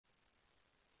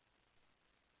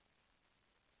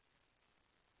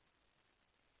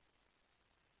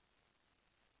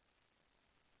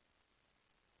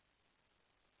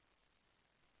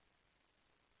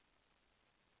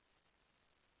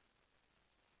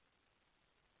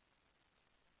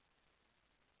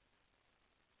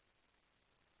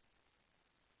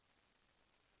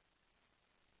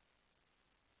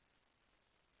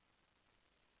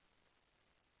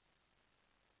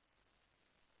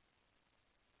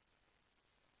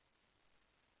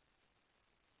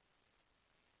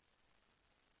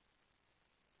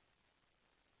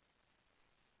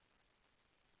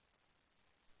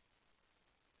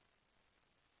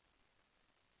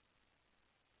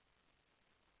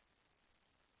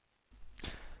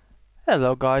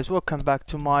Hello guys, welcome back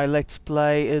to my Let's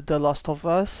Play The Last of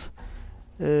Us.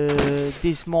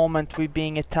 This moment we're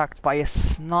being attacked by a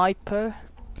sniper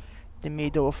in the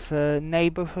middle of a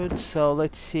neighborhood, so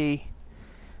let's see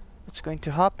what's going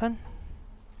to happen.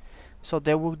 So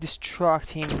they will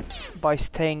distract him by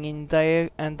staying in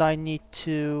there, and I need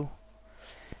to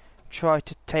try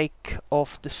to take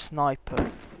off the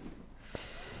sniper.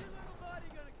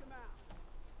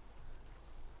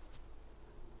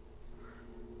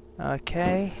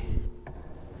 Okay.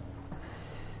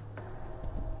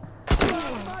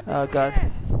 Oh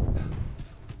god.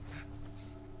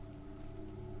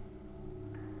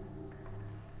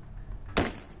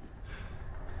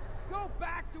 Go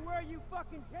back to where you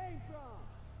fucking came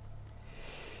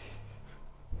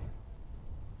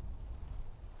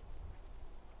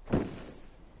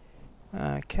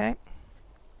from! Okay.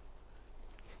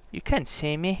 You can't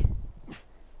see me,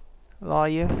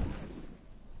 liar.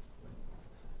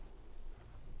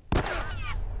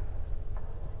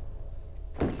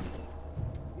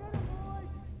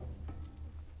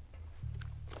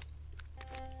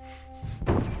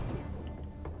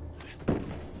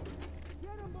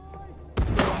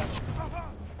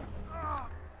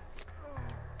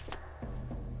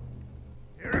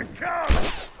 Here it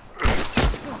comes!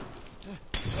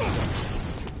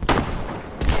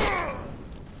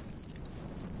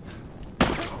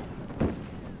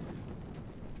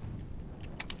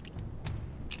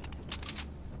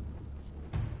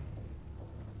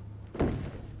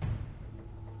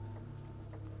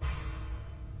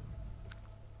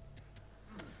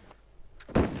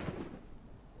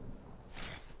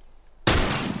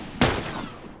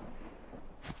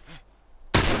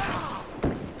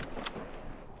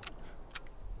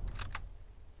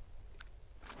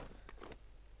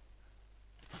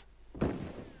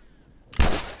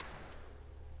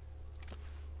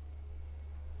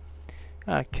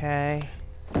 Okay.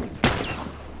 I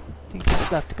think it's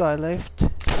that guy left.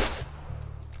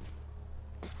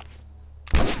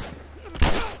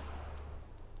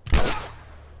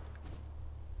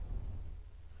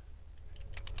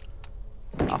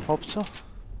 I hope so.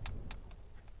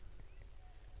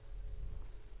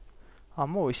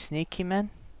 I'm always sneaky, man.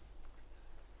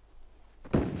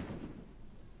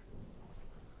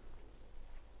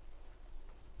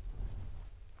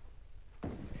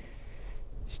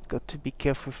 Just got to be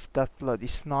careful with that bloody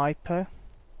sniper.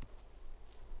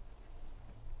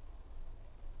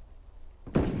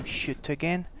 Shoot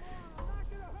again.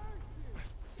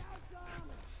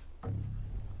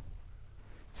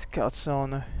 Scout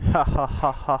zone. Ha ha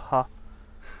ha ha ha.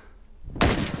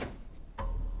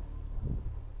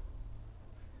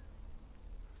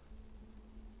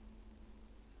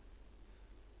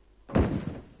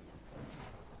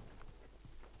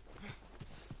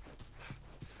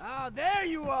 Ah, there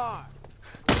you are!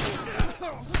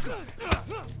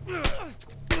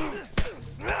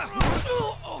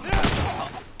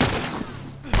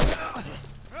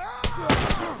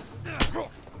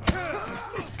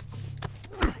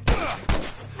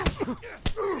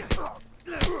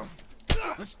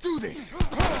 Let's do this!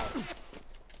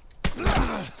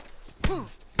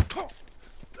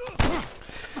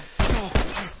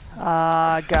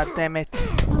 Ah, god damn it.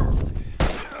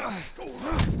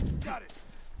 Got it!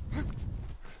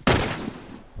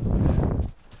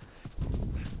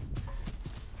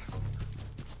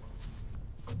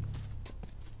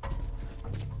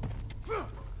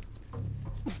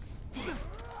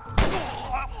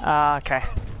 Ah, okay.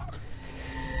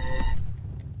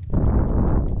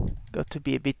 Got to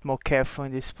be a bit more careful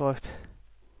in this sport.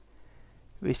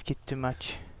 Risk it too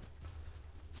much.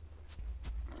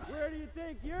 Where do you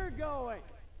think you're going?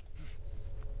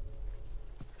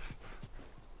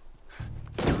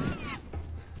 I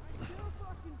still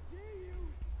fucking see you!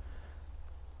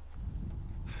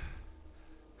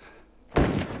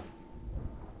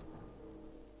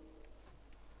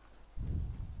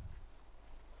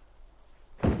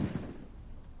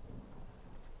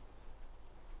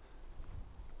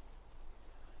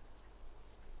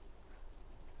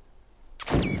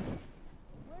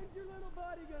 When's your little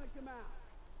buddy gonna come out?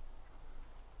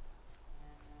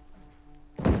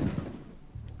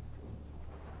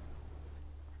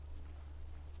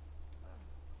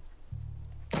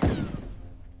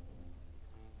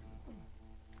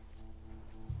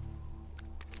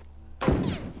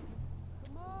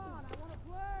 Come on, I wanna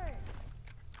play!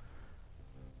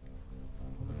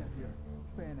 Look at here.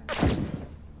 Fan out.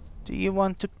 Do you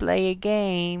want to play a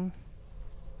game?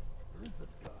 Where is this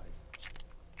guy?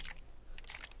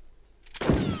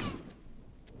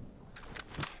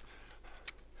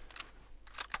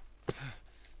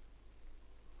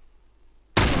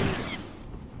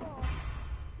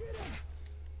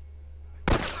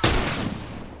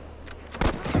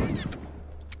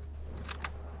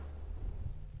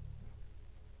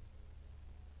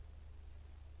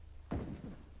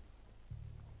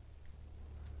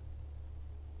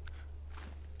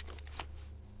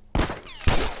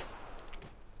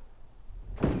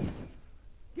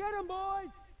 him, boys!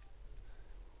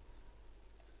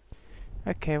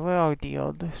 Okay, where are the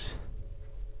others?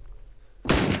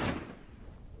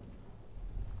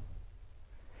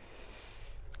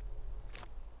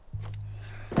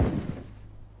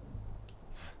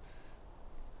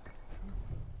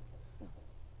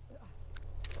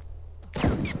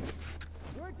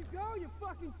 Where'd you go, you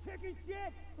fucking chicken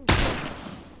shit?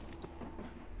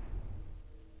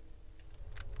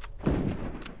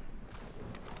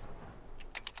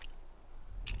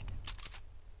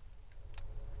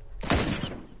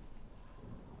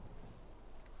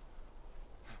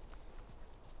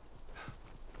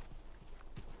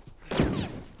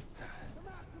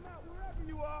 Come out, wherever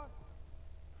you are!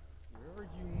 Where are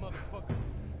you, motherfucker?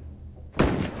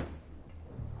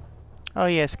 Oh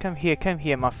yes, come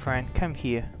here, my friend, come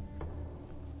here.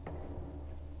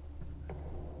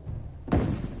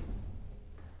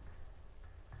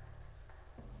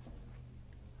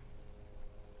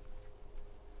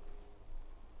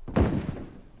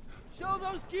 Show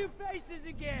those cute faces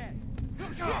again!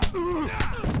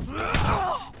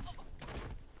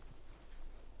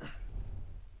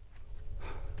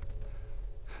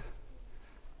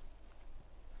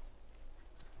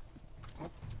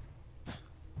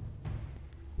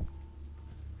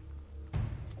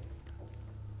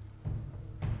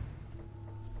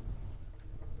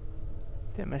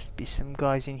 There must be some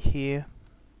guys in here.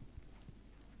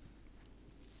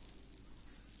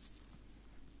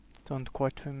 Don't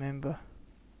quite remember.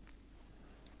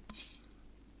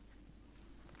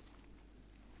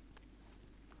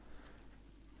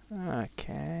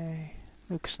 Okay,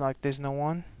 looks like there's no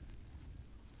one.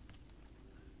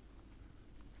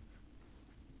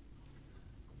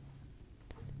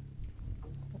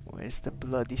 Where's the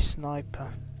bloody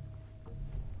sniper?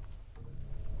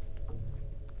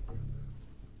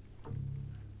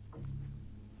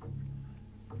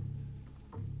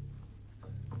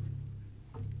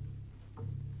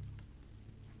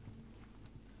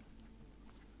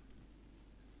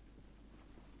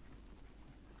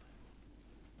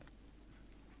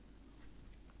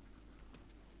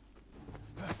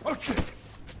 Oh shit!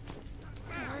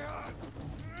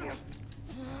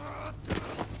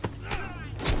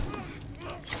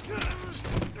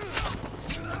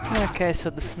 Okay, so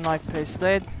the sniper is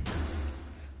dead.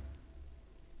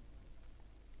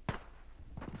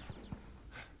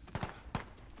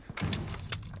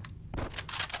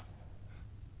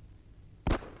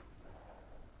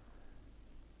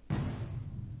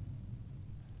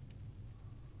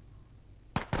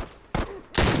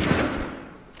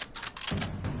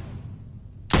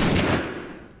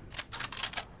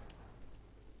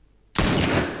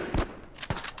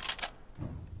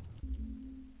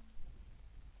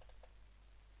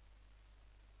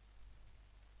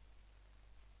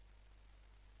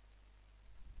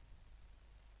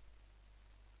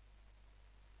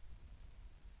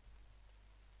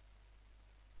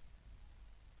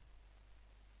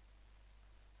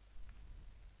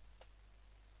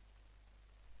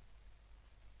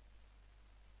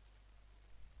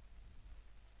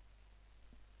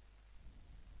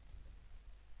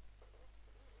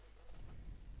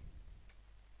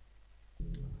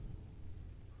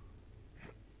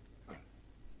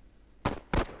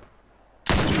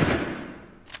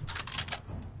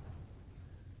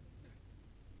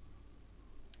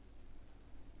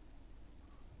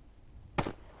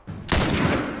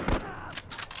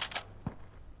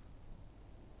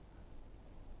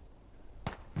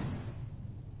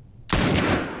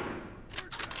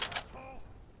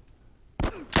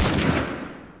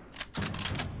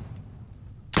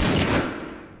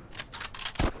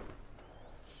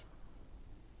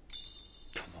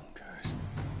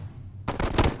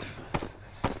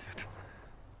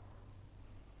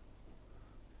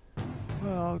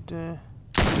 Well, the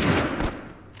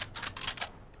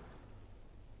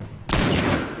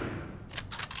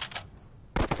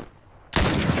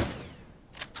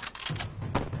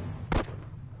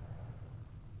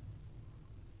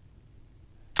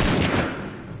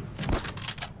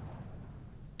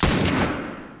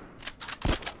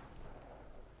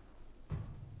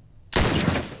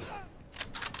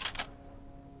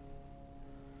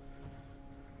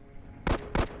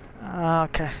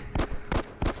okay.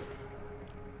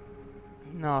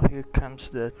 Now here comes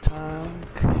the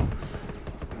tank. Come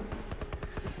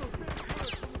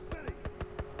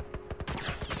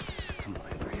on,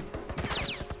 Henry.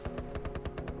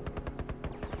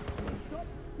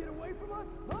 Get away from us,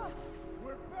 huh?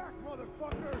 We're back,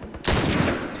 motherfucker!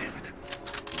 Damn it.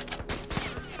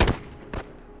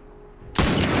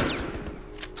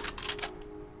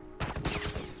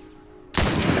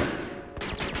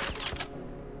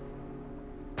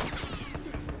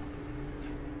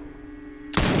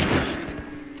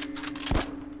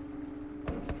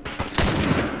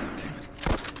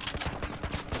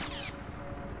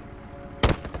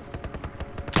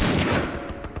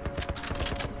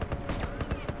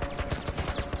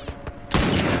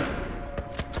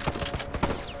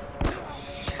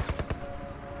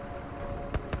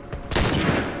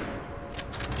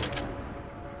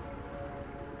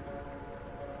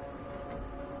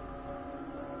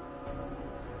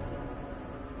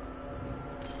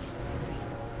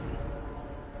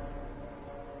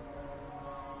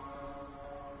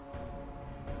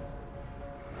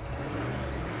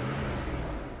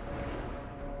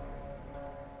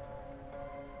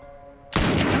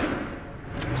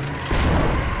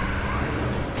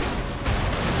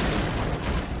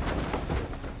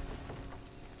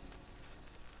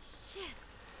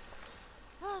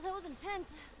 was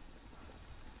intense.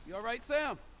 You all right,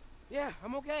 Sam? Yeah,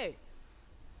 I'm okay.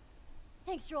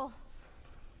 Thanks, Joel.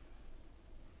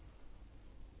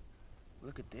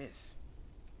 Look at this.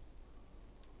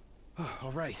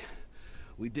 All right.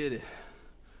 We did it.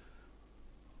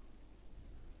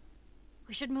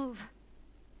 We should move.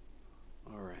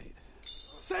 All right.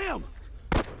 Sam!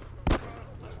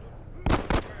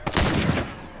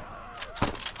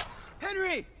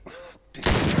 Henry!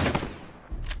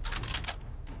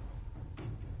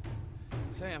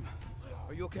 Sam,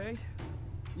 are you okay?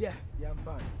 Yeah, I'm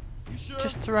fine. You sure?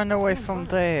 Just run away from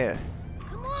there.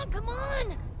 Come on, come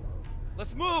on!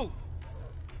 Let's move!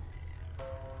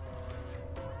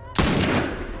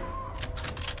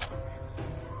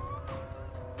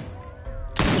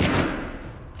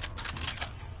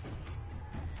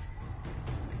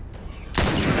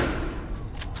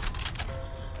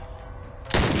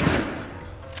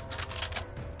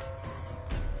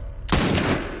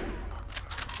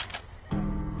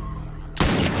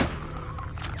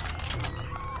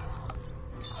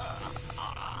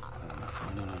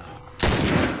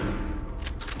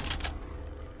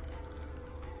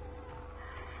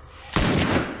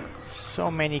 So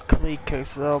many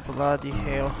clickers, oh bloody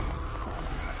hell.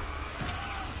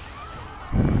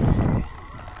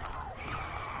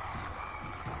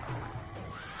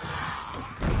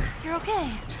 You're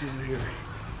okay. Still here.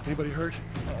 Anybody hurt?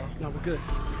 No, we're good.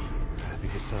 I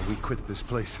think it's time we quit this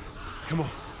place. Come on.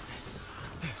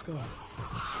 Let's go.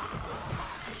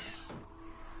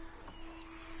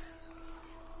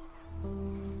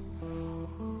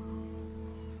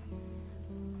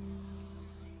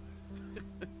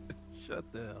 Shut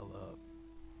the hell up.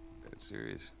 Dead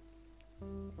serious.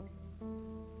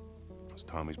 It's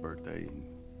Tommy's birthday, and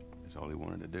that's all he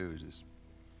wanted to do is just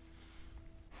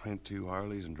rent 2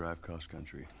 Harleys and drive cross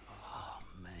country. Oh,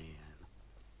 man.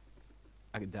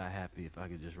 I could die happy if I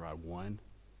could just ride one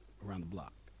around the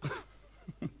block.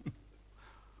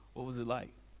 What was it like?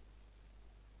 It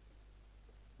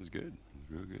was good. It was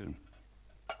real good.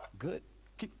 Good.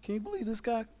 Can you believe this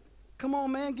guy? Come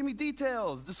on, man. Give me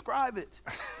details. Describe it.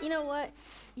 You know what?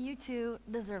 You two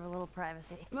deserve a little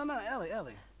privacy. No,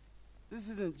 Ellie. This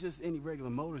isn't just any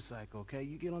regular motorcycle, okay?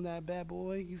 You get on that bad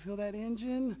boy, you feel that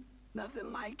engine?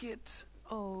 Nothing like it.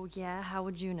 Oh, yeah? How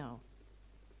would you know?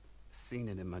 Seen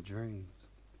it in my dreams.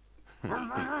 Okay.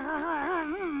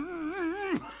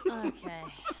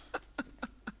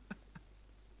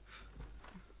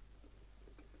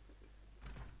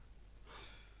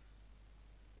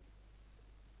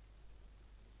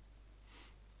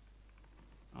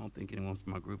 I don't think anyone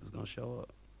from my group is gonna show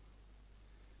up.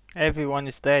 Everyone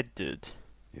is dead, dude.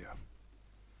 Yeah.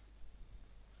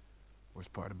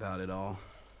 Worst part about it all,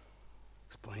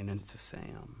 explaining it to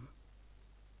Sam.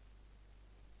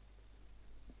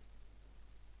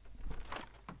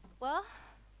 Well,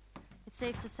 it's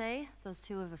safe to say those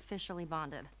two have officially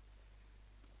bonded.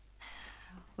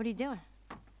 What are you doing?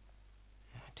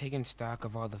 Taking stock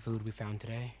of all the food we found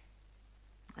today.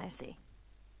 I see.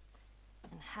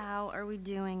 And how are we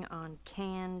doing on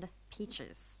canned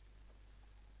peaches?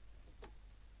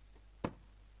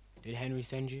 Did Henry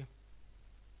send you?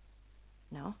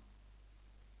 No?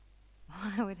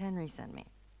 Why would Henry send me?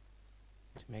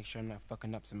 To make sure I'm not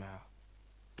fucking up somehow.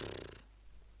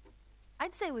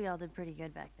 I'd say we all did pretty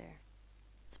good back there.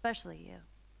 Especially you.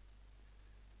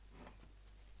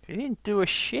 He didn't do a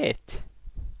shit.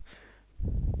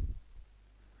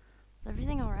 Is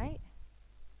everything alright?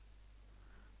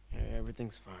 Yeah,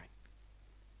 everything's fine.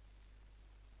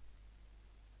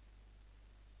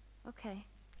 Okay.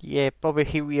 Yeah, probably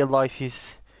he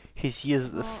realizes he's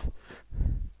useless. Well,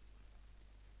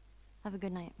 have a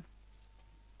good night.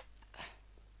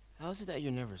 How is it that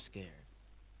you're never scared?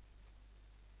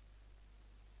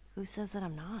 Who says that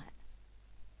I'm not?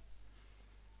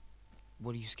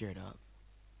 What are you scared of?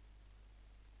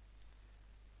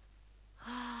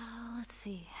 Let's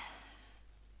see.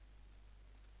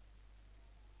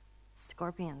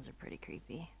 Scorpions are pretty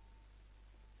creepy.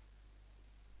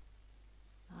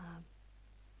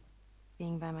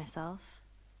 Being by myself.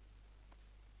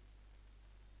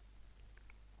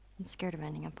 I'm scared of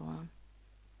ending up alone.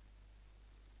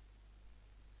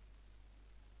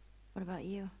 What about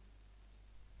you?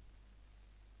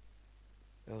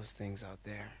 Those things out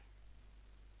there.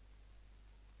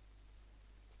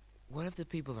 What if the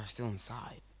people are still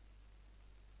inside?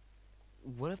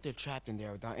 What if they're trapped in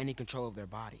there without any control of their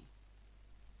body?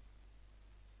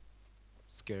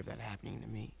 Scared of that happening to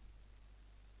me.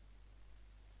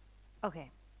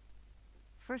 Okay.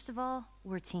 First of all,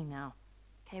 we're a team now.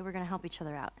 Okay, we're gonna help each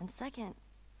other out. And second,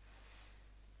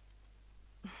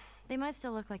 they might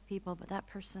still look like people, but that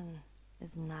person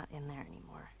is not in there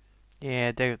anymore.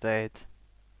 Yeah, they're dead.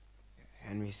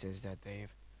 Henry says that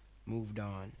they've moved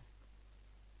on.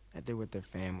 That they're with their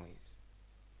families.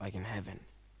 Like in heaven.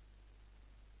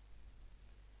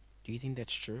 Do you think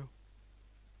that's true?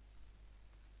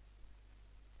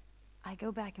 I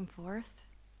go back and forth.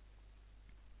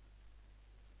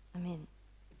 I mean,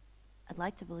 I'd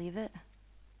like to believe it.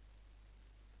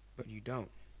 But you don't.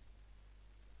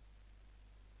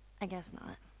 I guess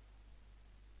not.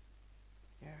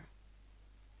 Yeah.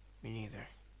 Me neither.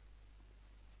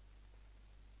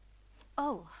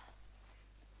 Oh.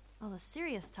 All the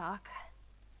serious talk.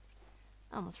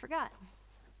 I almost forgot.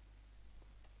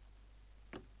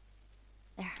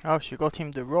 There. Oh, she got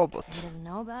him the robot. If he doesn't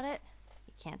know about it,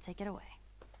 he can't take it away.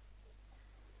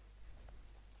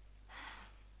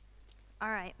 All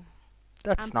right.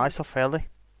 That's I'm nice of Ellie.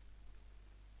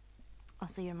 I'll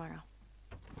see you tomorrow.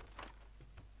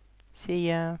 See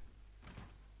ya.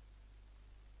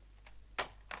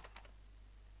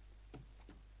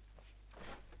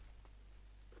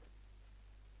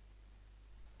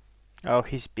 Oh,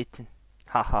 he's bitten.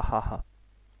 Ha ha ha ha.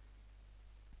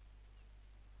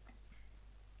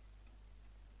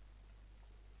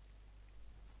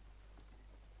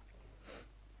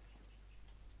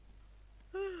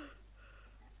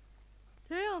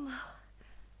 Damn.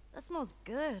 That smells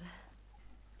good.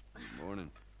 Good morning.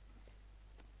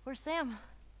 Where's Sam?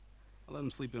 I'll let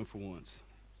him sleep in for once.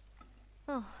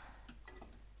 Oh.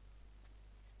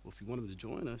 Well, if you want him to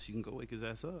join us, you can go wake his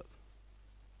ass up.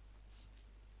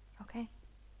 Okay.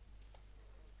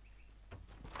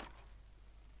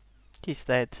 He's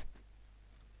dead.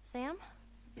 Sam?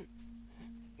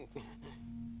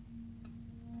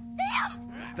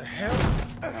 The hell?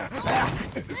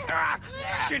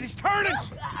 Shit, he's turning!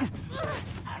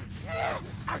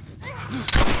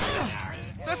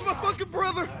 That's my fucking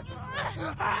brother!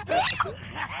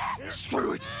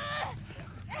 Screw it!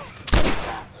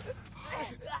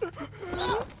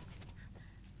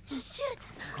 Shit!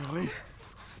 Ellie?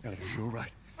 Ellie, are you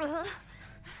alright?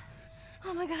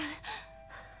 Oh my god.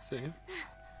 Sam?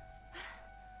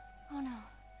 Oh no.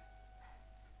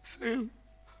 Sam?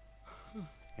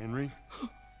 Henry?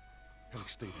 Ellie,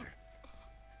 stay there.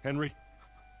 Henry?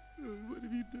 What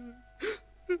have you done?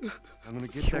 I'm gonna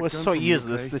get He that was gun so from you,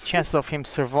 useless. okay? The chance of him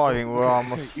surviving were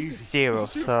almost Easy. zero,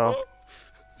 so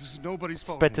This is nobody's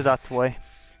fault. better Henry. that way.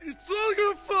 It's all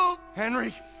your fault!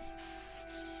 Henry!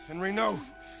 Henry, no!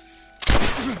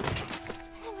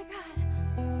 Oh my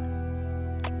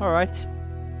god. Alright.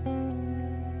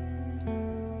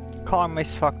 Karma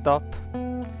is fucked up.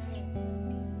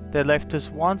 They left us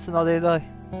once and now they die.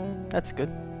 That's good.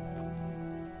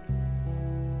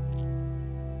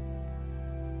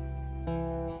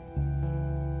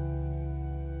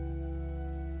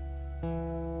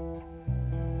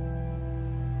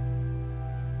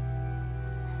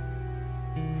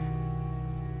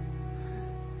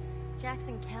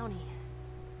 Jackson County.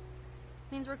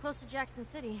 Means we're close to Jackson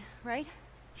City, right?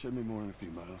 Should be more than a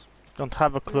few miles. Don't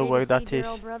have a clue Ready to where see that dear is.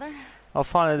 old brother? Oh,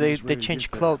 finally I'm just they ready to changed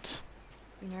get there. clothes.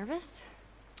 You nervous?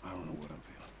 I don't know what I'm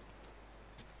feeling.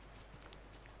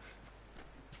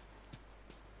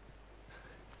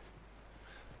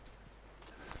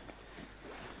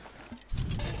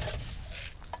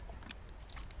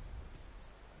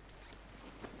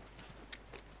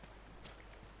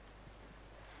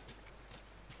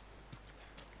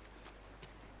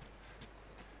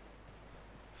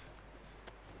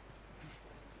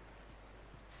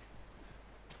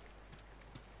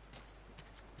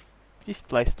 This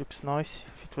place looks nice.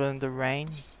 If it wasn't the rain.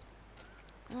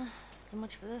 So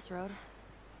much for this road.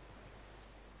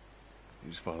 You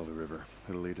just follow the river.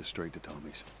 It'll lead us straight to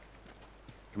Tommy's.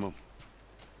 Come on.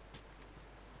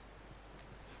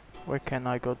 Where can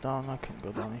I go down? I can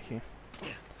go down here.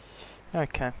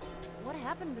 Okay. What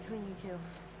happened between you two?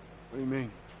 What do you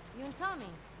mean? You and Tommy.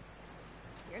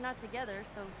 You're not together,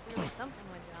 so clearly something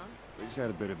went down. We just had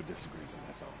a bit of a disagreement,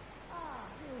 that's all. Ah,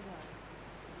 here we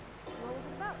go. What was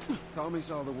it about? Tommy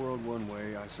saw the world one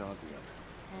way, I saw it the other.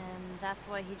 And that's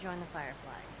why he joined the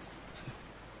Fireflies.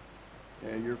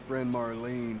 Yeah, your friend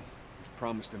Marlene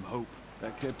promised him hope.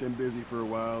 That kept him busy for a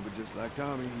while, but just like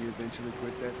Tommy, he eventually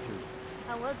quit that too.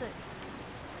 How was it?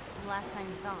 The last time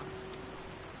you saw him?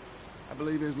 I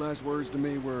believe his last words to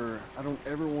me were, I don't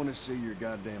ever want to see your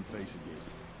goddamn face again.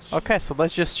 Okay, so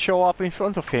let's just show up in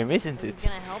front of him, isn't So it? he's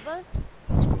gonna help us?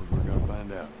 I suppose we're gonna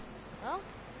find out. Well,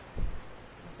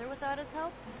 with or without his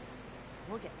help,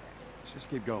 we'll get there. Let's just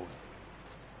keep going.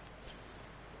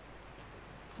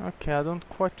 Okay, I don't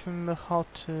quite remember how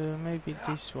to... maybe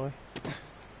this way.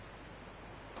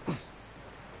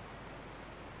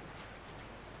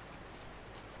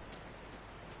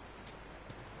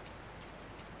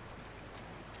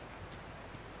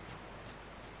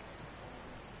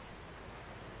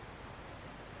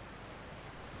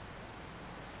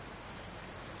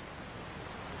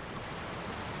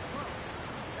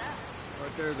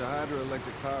 there's a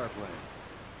hydroelectric power plant.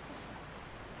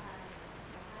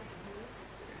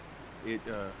 It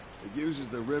uses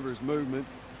the river's movement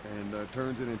and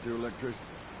turns it into electricity.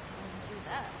 Let's do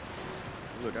that.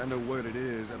 Look, I know what it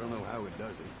is. I don't know how it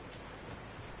does it.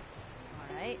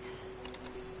 All right.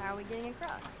 How are we getting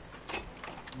across? There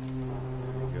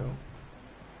you go.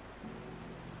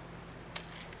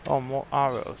 Oh, more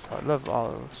arrows. I love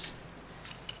arrows.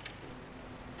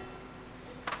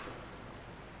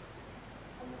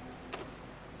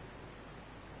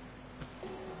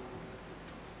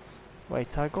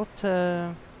 Wait, I got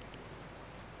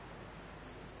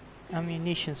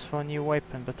ammunitions for a new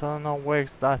weapon, but I don't know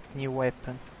where's that new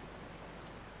weapon.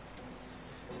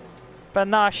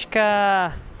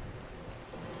 Banashka!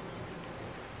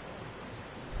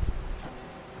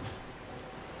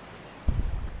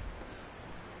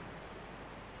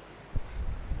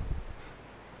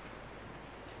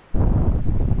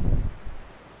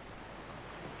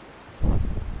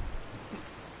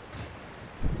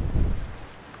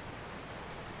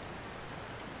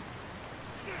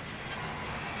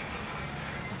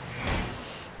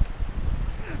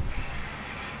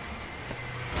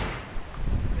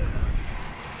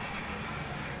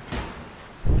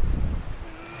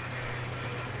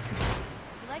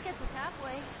 That gets us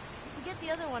halfway. If we get the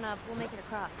other one up, we'll make it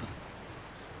across.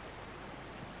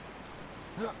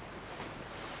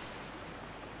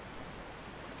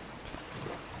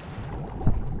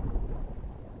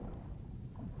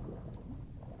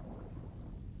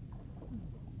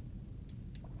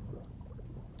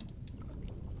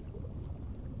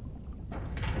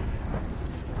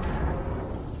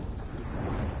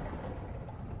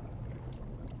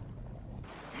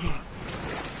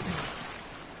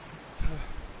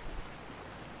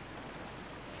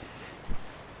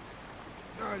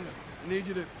 I need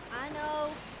you to... I know.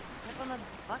 Step on the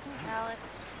fucking pallet.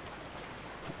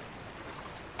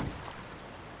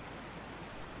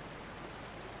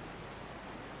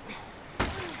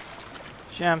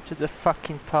 Jam to the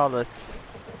fucking pallets.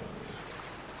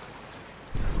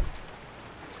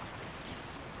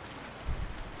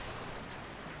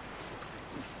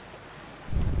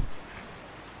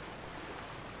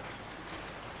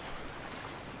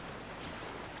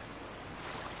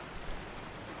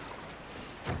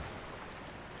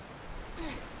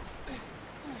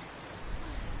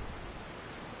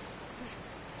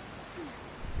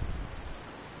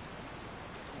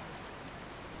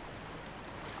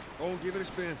 Oh, give it a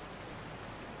spin.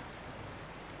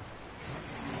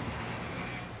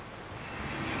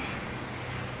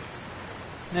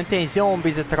 Não tem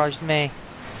zombies atrás de mim.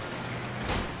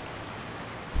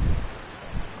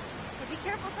 Hey, be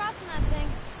careful crossing that thing.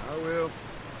 I will.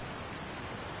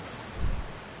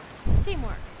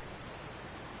 Teamwork.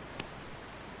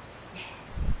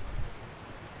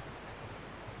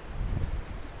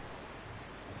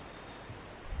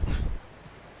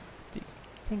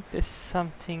 I think there's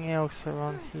something else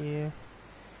around here.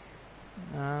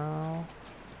 No.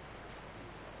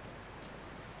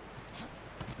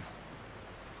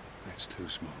 That's too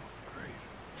small. Great.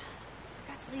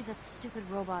 Forgot to leave that stupid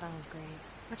robot on his grave.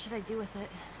 What should I do with it?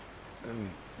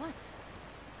 What?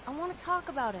 I want to talk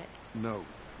about it. No.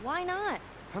 Why not?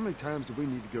 How many times do we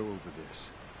need to go over this?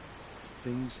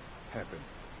 Things happen,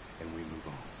 and we move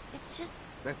on. It's just...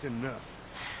 That's enough.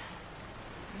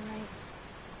 All right.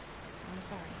 I'm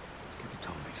sorry. Let's get to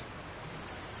Tommy's.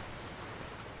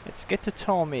 Let's get to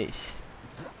Tommy's.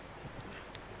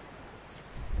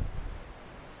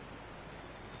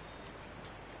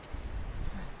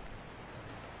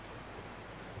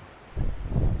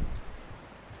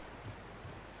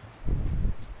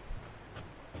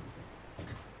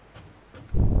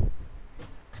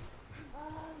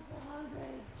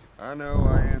 I know,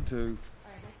 I am too.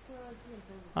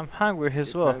 I'm hungry as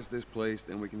Get well. past this place,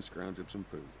 then we can scrounge up some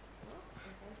food.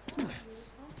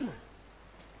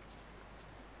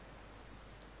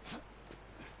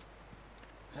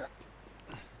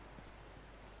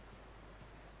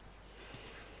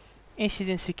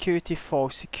 Incident security for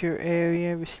secure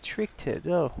area restricted.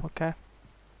 Oh, okay.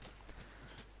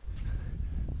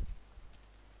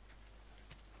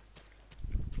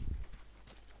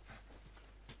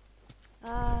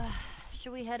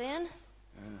 Should we head in?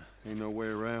 Ain't no way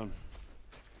around.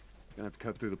 Gonna have to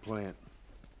cut through the plant.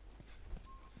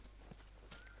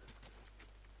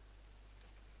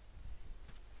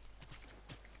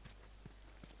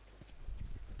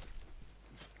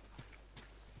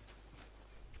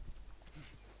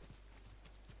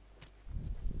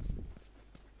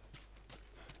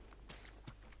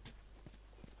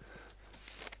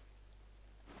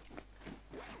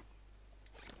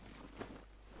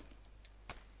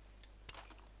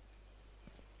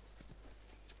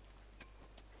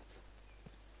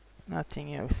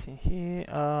 Nothing else in here.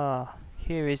 Ah,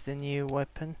 here is the new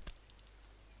weapon.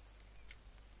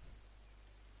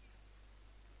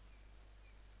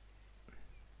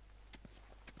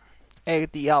 El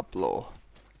Diablo.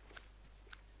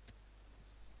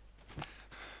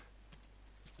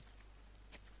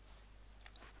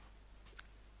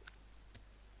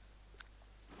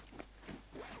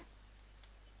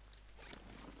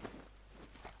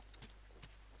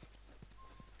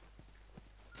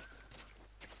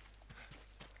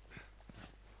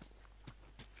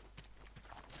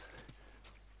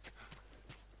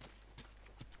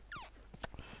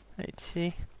 Let's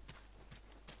see.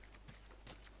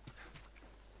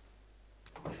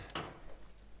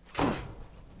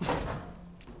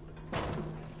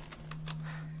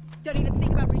 Don't even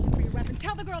think about reaching for your weapon.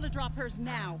 Tell the girl to drop hers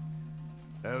now.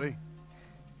 Ellie?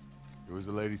 Do as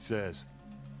the lady says.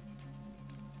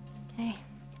 Hey.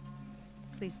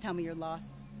 Please tell me you're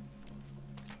lost.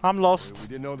 I'm lost. We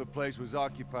didn't know the place was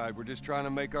occupied. We're just trying to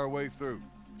make our way through.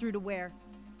 Through to where?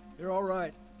 They're all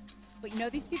right. Wait, you know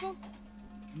these people?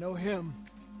 Know him.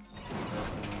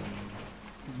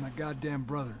 He's my goddamn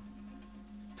brother.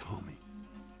 Tommy.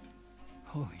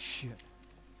 Holy shit.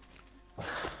 How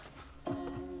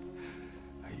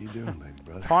you doing, baby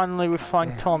brother? Finally we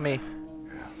find Tommy.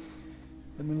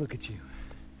 Let me look at you.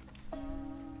 You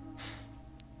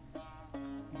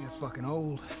get fucking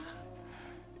old.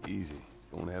 Easy. It's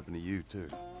going to happen to you, too.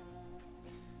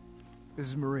 This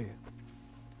is Maria.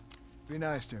 Be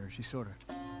nice to her. She sort of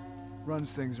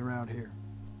runs things around here.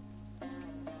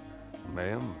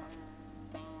 Ma'am,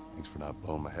 thanks for not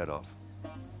blowing my head off.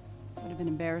 Would have been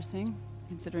embarrassing,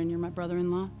 considering you're my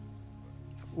brother-in-law.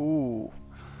 Ooh.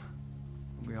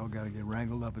 We all gotta get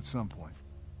wrangled up at some point.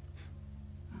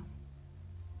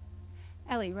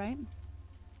 Ellie, right?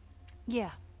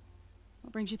 Yeah.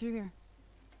 What brings you through here?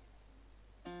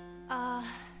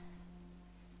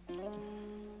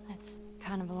 That's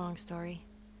kind of a long story.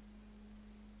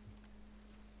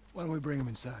 Why don't we bring him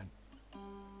inside?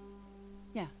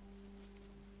 Yeah.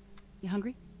 You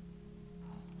hungry?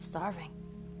 Starving.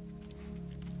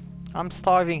 I'm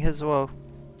starving as well.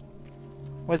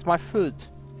 Where's my food?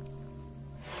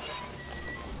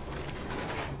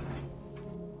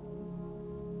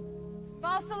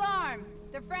 False alarm!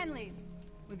 They're friendlies.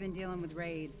 We've been dealing with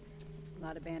raids. A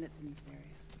lot of bandits in this area.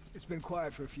 It's been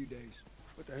quiet for a few days.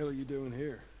 What the hell are you doing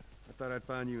here? I thought I'd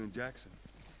find you in Jackson.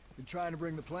 Been trying to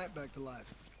bring the plant back to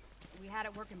life. We had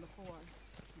it working before,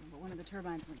 but one of the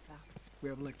turbines went south. We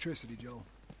have electricity, Joe.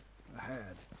 I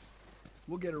had.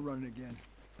 We'll get her running again.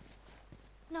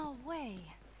 No way.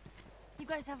 You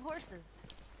guys have horses.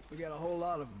 We got a whole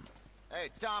lot of them. Hey,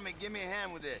 Tommy, give me a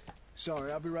hand with this.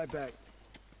 Sorry, I'll be right back.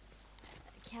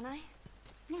 Can I?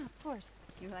 Yeah, of course.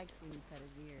 He likes when you pet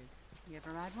his ears. You ever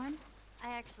ride one?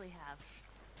 I actually have.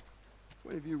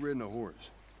 When have you ridden a horse?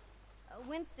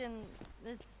 Winston,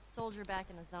 this soldier back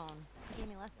in the zone, he gave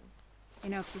me lessons.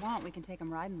 You know, if you want, we can take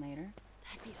him riding later.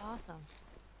 That'd be awesome.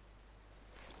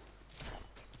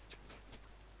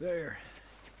 There.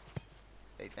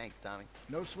 Hey, thanks, Tommy.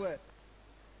 No sweat.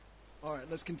 All right,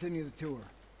 let's continue the tour.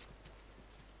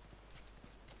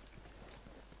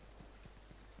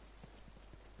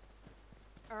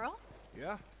 Earl?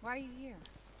 Yeah? Why are you here?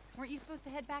 Weren't you supposed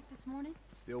to head back this morning?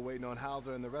 Still waiting on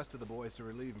Hauser and the rest of the boys to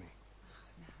relieve me.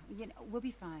 You know, we'll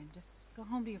be fine. Just go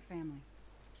home to your family.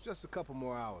 It's just a couple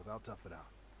more hours. I'll tough it out.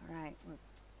 All right, well,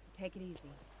 take it easy.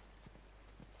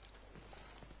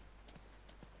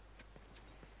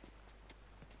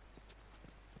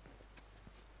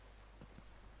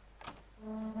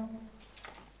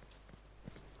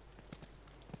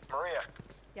 Maria,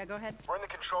 Yeah, go ahead. we're in the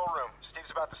control room. Steve's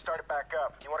about to start it back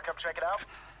up. You want to come check it out?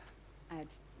 I'd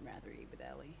rather eat with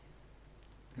Ellie.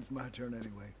 It's my turn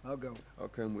anyway. I'll go. I'll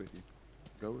come with you.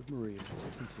 Go with Maria. Get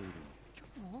some food in.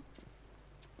 Joel?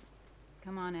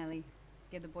 Come on, Ellie. Let's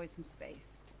give the boys some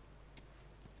space.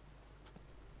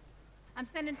 I'm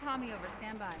sending Tommy over.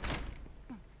 Stand by.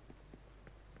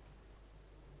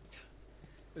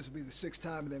 This will be the 6th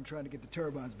time of them trying to get the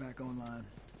turbines back online.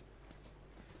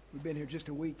 We've been here just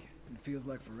a week, and it feels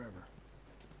like forever.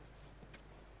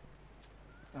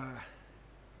 I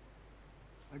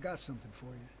got something for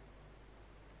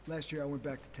you. Last year I went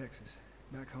back to Texas,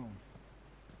 back home.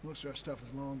 Most of our stuff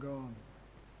is long gone.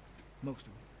 Most of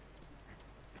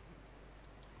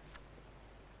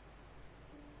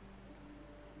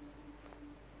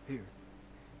it. Here.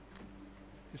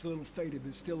 It's a little faded, but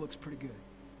it still looks pretty good.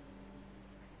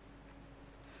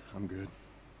 I'm good.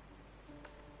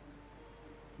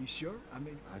 You sure? I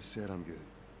mean... I've said I'm good.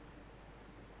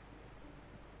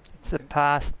 It's the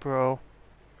past, bro.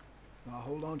 I'll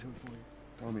hold on to it for you.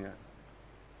 Tommy,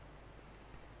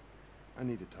 I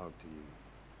need to talk to you.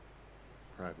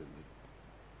 Privately.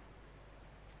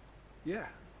 Yeah,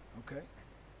 okay.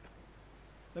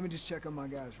 Let me just check on my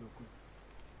guys real quick.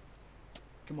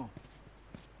 Come on.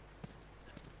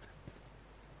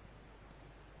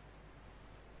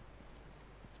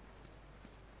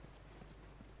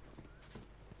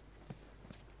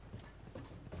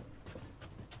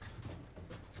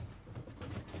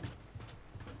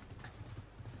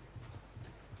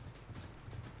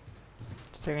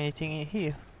 Is there anything in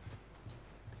here?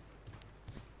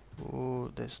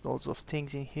 Oh, there's lots of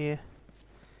things in here.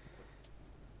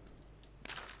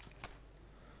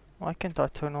 Why can't I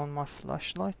turn on my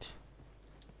flashlight?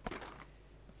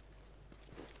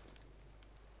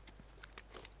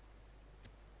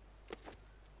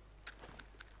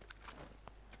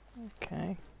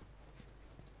 Okay.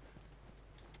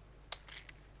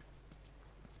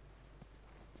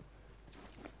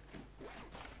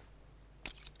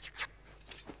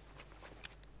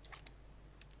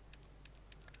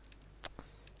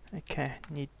 Okay,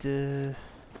 need the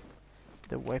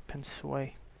weapons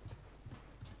way.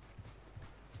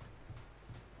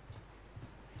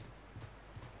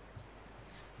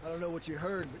 I don't know what you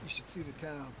heard, but you should see the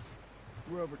town.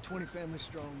 We're over 20 families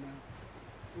strong now.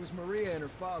 It was Maria and her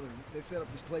father. They set up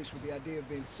this place with the idea of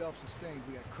being self-sustained.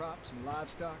 We got crops and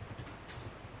livestock.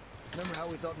 Remember how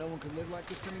we thought no one could live like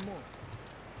this anymore?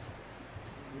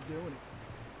 We're doing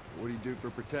it. What do you do for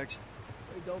protection?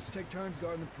 The adults take turns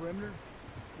guarding the perimeter.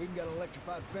 We even got an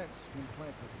electrified fence between the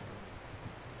plants up there.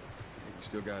 You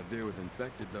still gotta deal with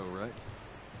infected though, right?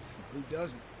 Who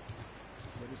doesn't?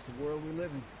 But it's the world we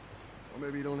live in. Or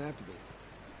maybe you don't have to be.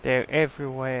 They're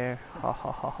everywhere. Ha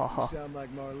ha ha ha ha. You sound like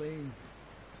Marlene.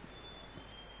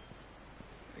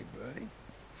 Hey, buddy.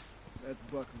 That's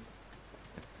Buckley.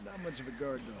 Not much of a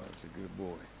guard dog. That's a good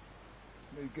boy.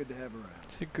 Maybe good to have around.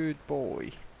 It's a good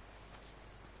boy.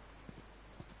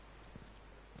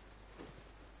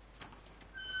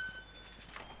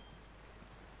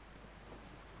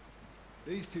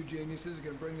 These two geniuses are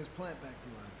gonna bring this plant back to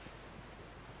life.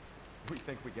 We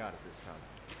think we got it this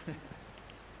time.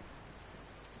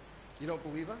 You don't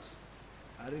believe us?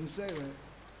 I didn't say that.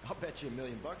 I'll bet you $1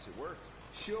 million it works.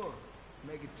 Sure.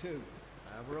 Make it 2.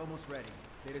 We're almost ready.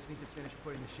 They just need to finish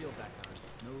putting the shield back on.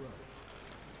 No rush.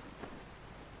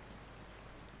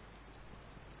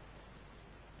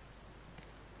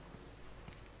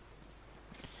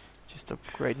 Just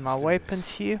upgrade my weapons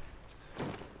here.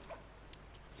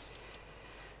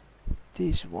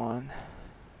 This one,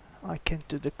 I can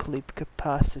do the clip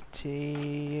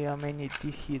capacity. I may need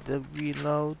to hit the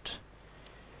reload.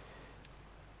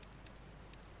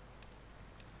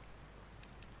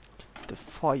 The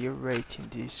fire rate in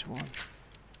this one.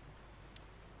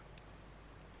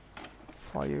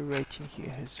 Fire rating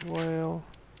here as well.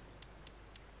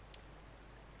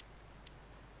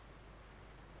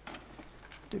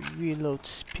 The reload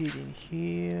speed in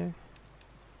here.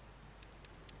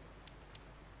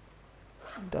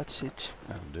 That's it.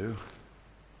 That'll do.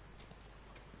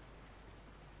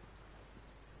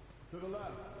 To the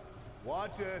left.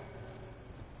 Watch it.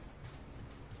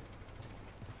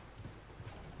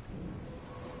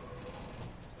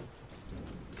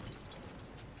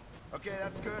 Okay,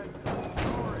 that's good.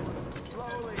 Forward.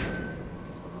 Slowly.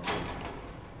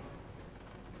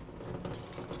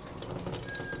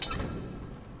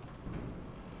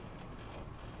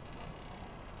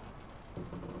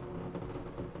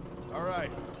 All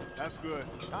right, that's good.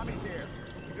 Tommy's here.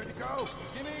 You good to go?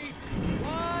 Give me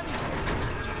 1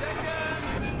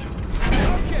 second.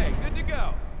 Okay, good to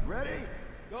go. Ready?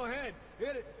 Go ahead.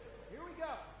 Hit it. Here we go.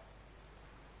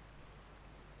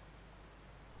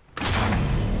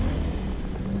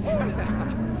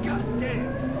 God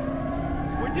damn.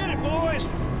 We did it, boys.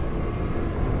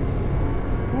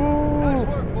 Woo! Nice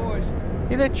work, boys.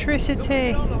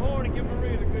 Electricity. Get on the horn and give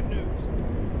Maria the good news.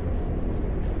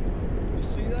 You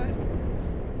see that?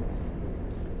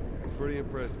 It's pretty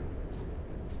impressive.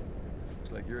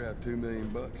 Looks like you're out $2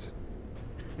 million.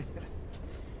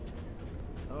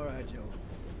 All right, Joe.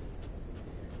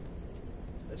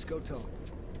 Let's go talk.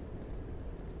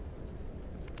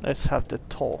 Let's have the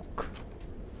talk.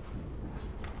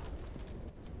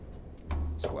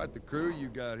 It's quite the crew you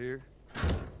got here.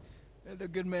 Yeah, they're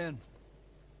good men.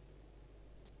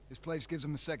 This place gives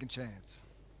them a second chance.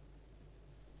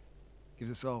 Gives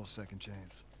us all a second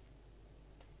chance.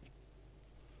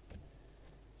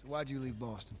 So why'd you leave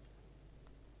Boston?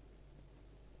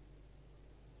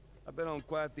 I've been on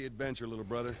quite the adventure, little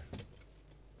brother.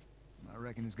 I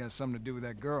reckon it's got something to do with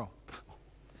that girl.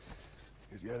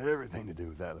 It's got everything to do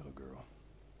with that little girl.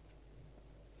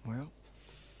 Well,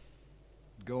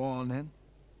 go on then.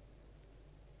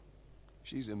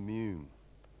 She's immune.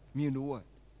 Immune to what?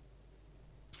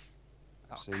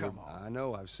 I've Oh, seen come her, on. I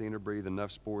know, I've seen her breathe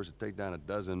enough spores to take down a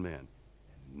dozen men.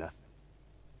 And nothing.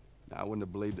 Now, I wouldn't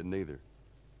have believed it neither,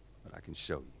 but I can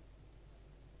show you.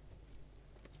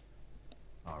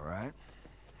 All right.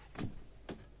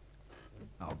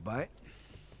 I'll bite.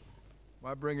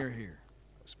 Why bring her here?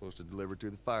 I was supposed to deliver to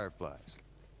the Fireflies.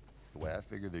 The way I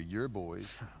figure they're your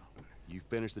boys. You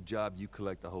finish the job, you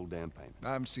collect the whole damn payment.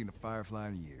 I haven't seen a Firefly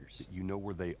in years. You know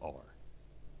where they are.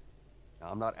 Now,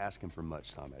 I'm not asking for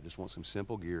much, Tommy. I just want some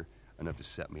simple gear, enough to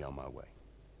set me on my way.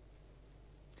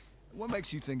 What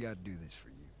makes you think I'd do this for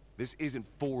you? This isn't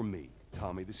for me,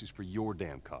 Tommy. This is for your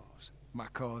damn cause. My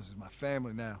cause is my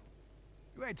family now.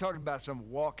 You ain't talking about some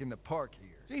walk in the park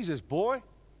here. Jesus, boy.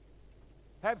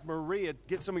 Have Maria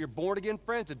get some of your born-again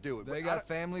friends to do it. They got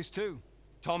families, too.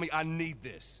 Tommy, I need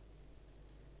this.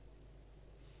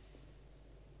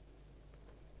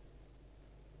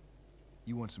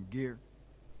 You want some gear?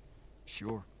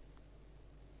 Sure.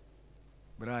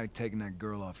 But I ain't taking that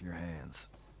girl off your hands.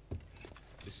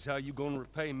 This is how you gonna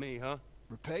repay me, huh?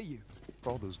 Repay you? For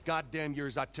all those goddamn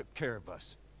years I took care of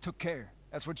us. Took care?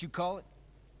 That's what you call it?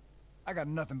 I got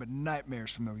nothing but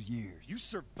nightmares from those years. You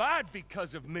survived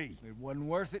because of me. It wasn't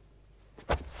worth it?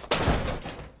 I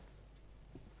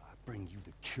bring you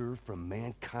the cure from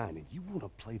mankind, and you wanna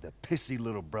play the pissy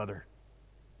little brother.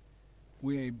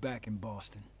 We ain't back in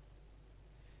Boston.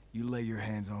 You lay your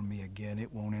hands on me again,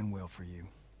 it won't end well for you.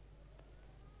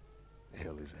 The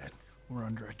hell is that? We're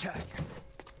under attack.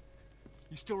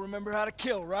 You still remember how to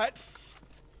kill, right?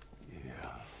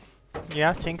 Yeah. Yeah,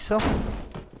 I think so.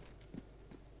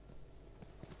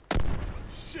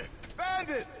 Shit!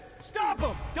 Bandit! Stop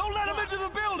him! Don't let him into the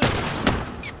building!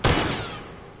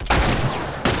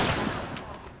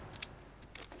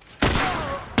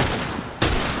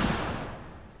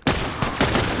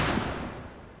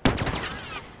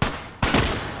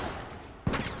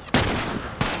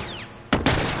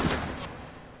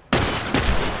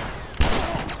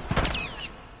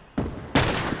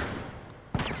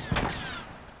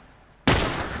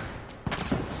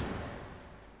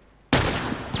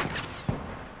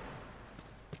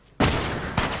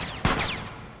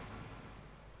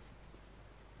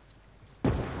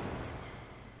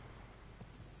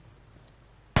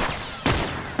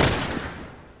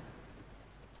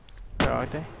 Where are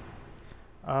they?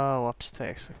 Oh,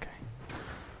 upstairs, okay.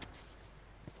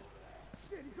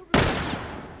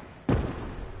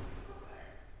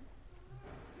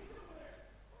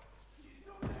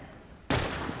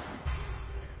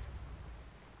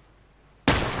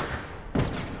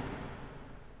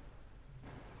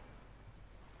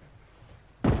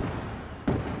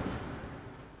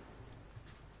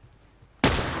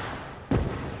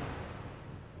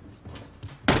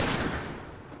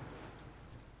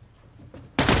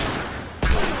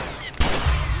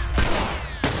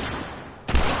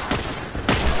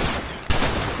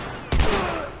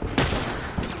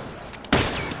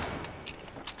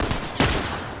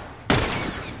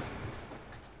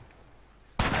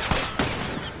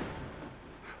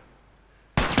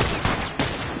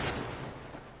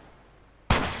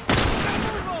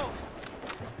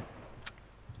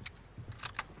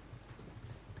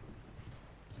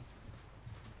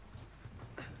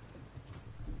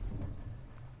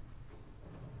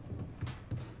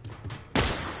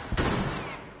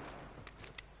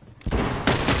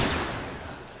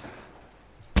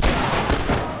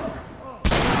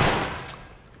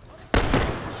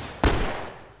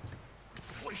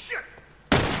 Holy shit!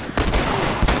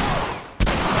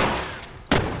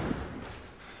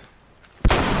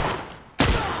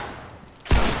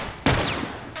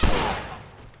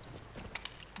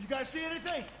 You guys see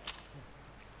anything?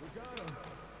 We got him.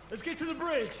 Let's get to the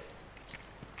bridge.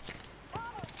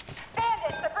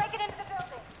 Bandits! They're breaking into the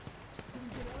building!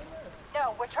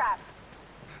 No, we're trapped.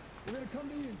 We're gonna come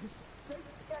to you. Just stay.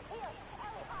 They're here.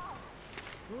 Ellie, oh!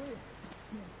 Maria.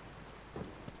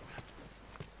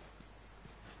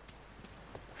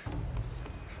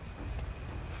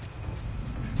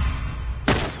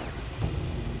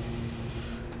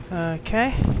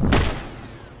 Okay.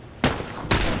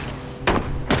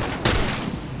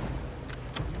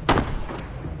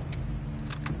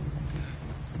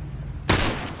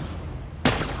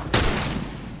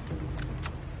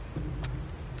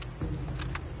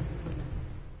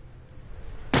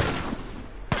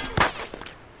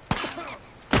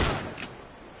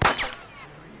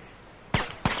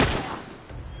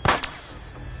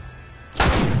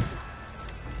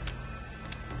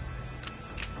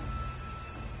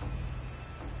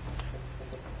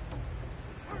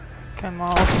 Come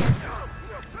off.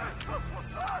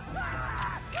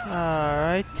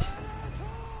 Alright.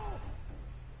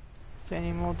 there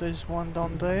any more? There's one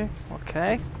down there.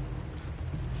 Okay.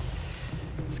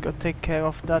 Let's go take care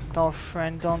of that our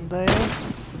friend down there.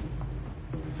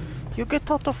 You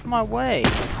get out of my way!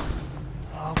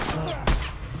 Oh god.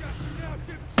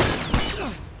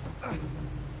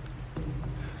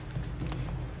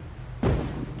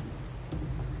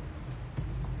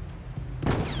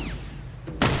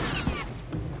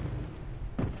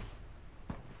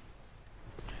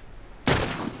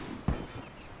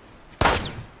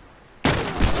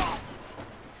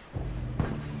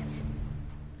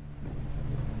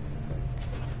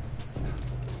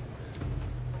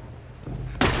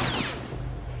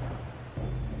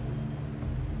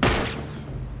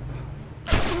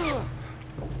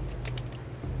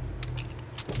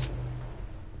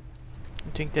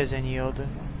 I think there's any other.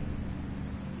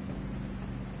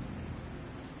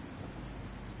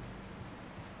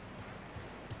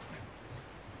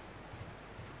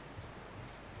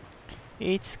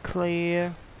 It's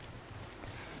clear.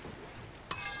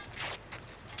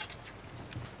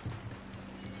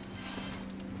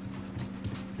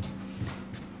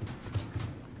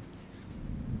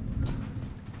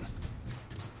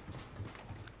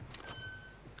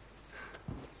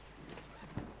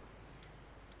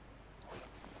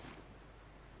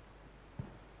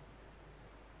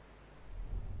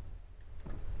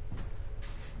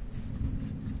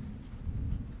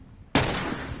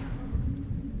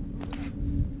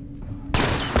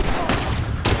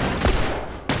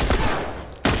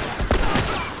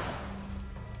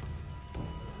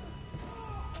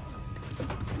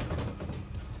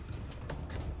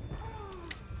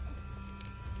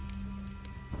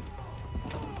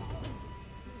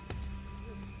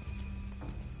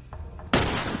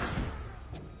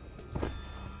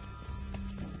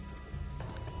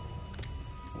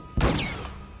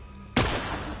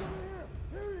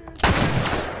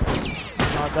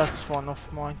 That's one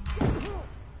of mine.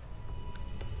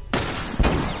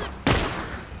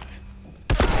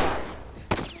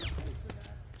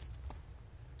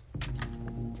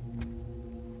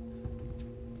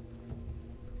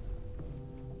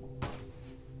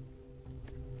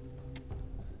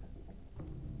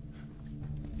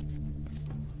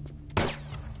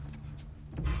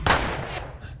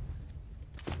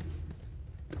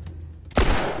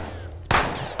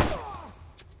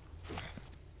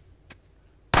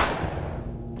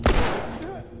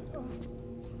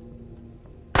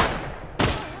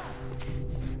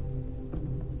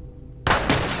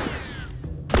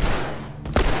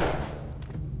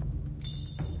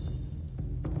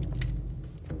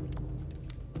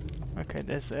 Okay,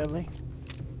 there's Ellie.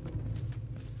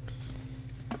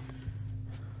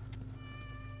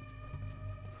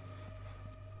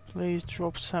 Please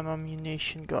drop some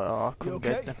ammunition. Go. Oh, I couldn't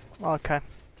get them. Okay.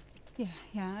 Yeah,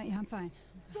 I'm fine.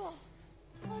 Joel!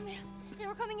 Oh man, they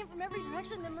were coming in from every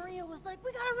direction. Then Maria was like,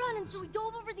 "We gotta run!" And so we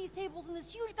dove over these tables, and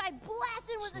this huge guy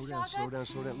blasted with a shotgun.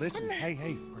 Slow down. Listen, hey,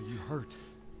 are you hurt?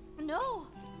 No.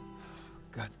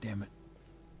 God damn it.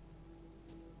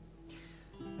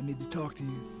 I need to talk to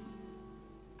you.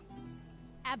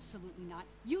 Absolutely not.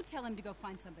 You tell him to go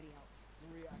find somebody else.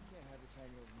 Maria, I can't have this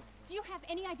hanging over my head. Do you have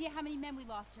any idea how many men we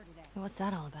lost here today? What's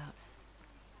that all about?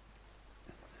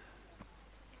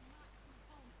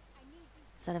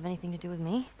 Does that have anything to do with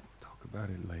me? Talk about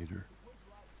it later.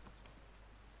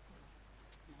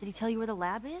 Did he tell you where the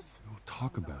lab is? We'll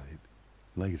talk about it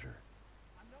later.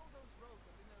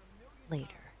 Later.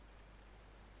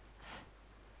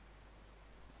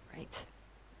 Right.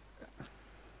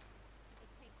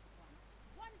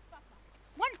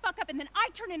 One fuck up and then I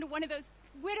turn into one of those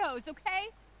widows, okay?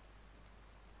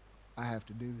 I have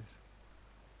to do this.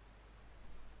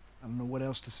 I don't know what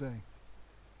else to say.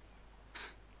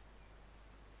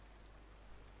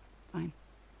 Fine.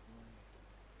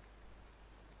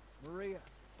 Maria.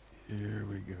 Here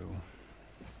we go.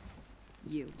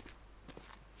 You.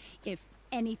 If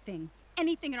anything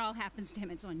at all happens to him,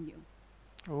 it's on you.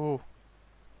 Oh.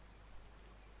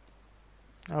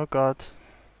 Oh god.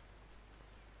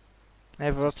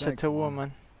 Never Just upset a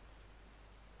woman.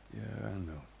 Yeah, I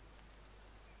know.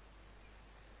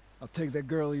 I'll take that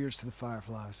girl of yours to the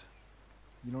Fireflies.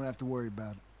 You don't have to worry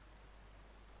about it.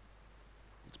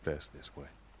 It's best this way.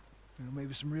 You know,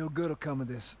 maybe some real good will come of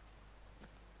this.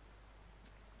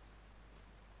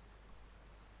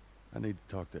 I need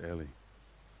to talk to Ellie.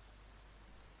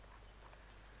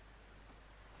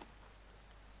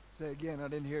 Say again, I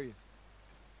didn't hear you.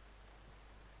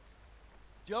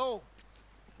 Joe!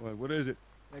 What is it?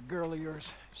 That girl of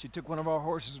yours. She took one of our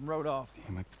horses and rode off.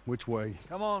 Damn it. Which way?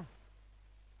 Come on.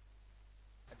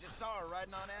 I just saw her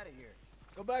riding on out of here.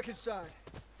 Go back inside.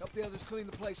 Help the others clean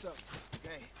the place up.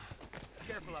 Okay.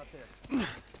 Careful out there.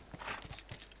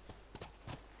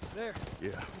 There.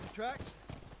 Yeah. The tracks?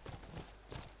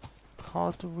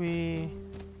 How do we...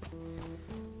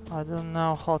 I don't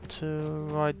know how to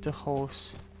ride the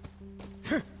horse.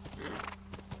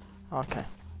 Okay.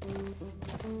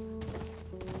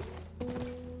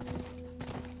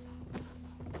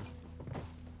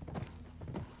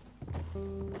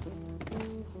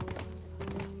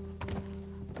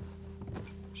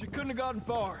 She couldn't have gotten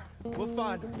far. We'll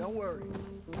find her, don't worry.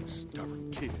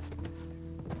 Stubborn kid.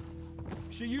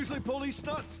 She usually pull these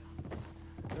stunts?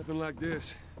 Nothing like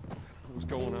this. What's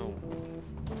going on?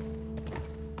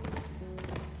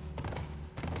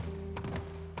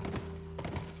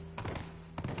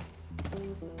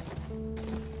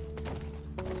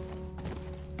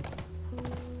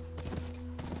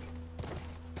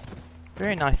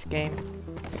 Very nice game.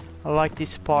 I like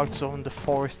these parts on the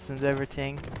forests and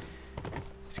everything.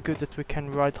 It's good that we can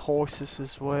ride horses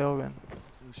as well. And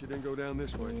She didn't go down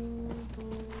this way.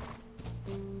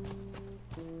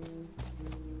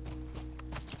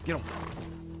 Get him.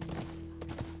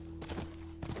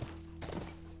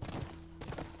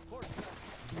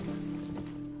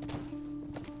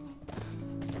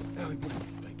 Ellie, what are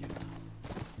you thinking?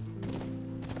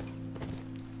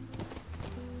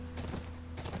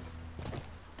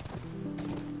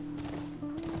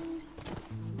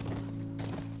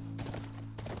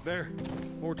 There,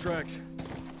 more tracks.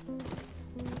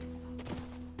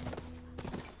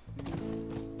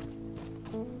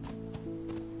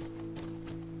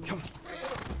 Come on.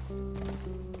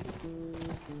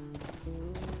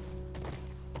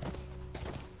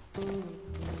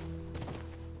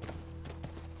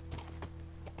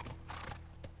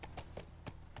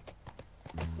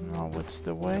 now what's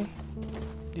the way?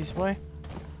 This way?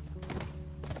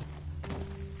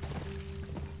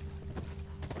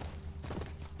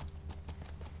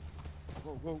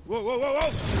 Whoa, whoa, whoa, whoa,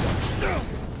 whoa!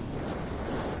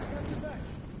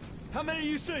 How many do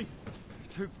you see?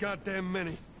 Too goddamn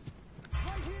many.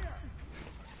 Right here.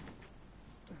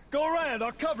 Go around,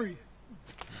 I'll cover you.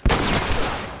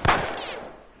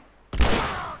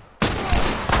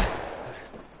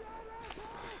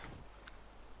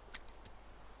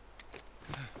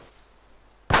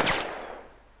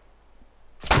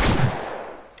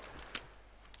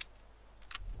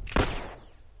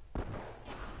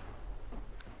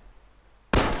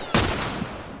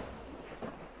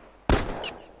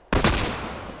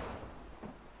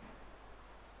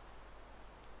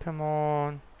 Come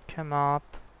on, come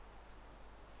up.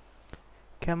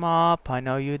 Come up, I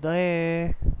know you're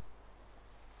there.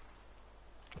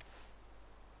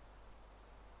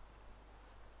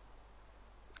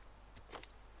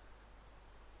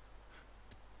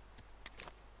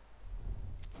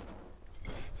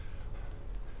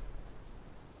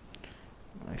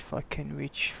 If I can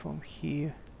reach from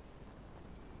here.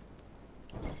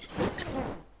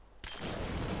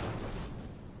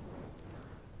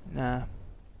 Nah.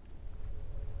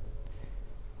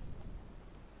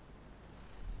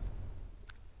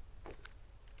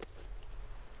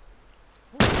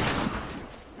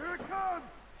 Here it comes!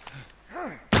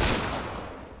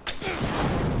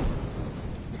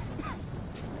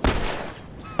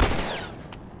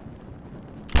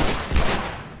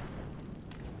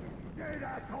 Get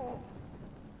asshole!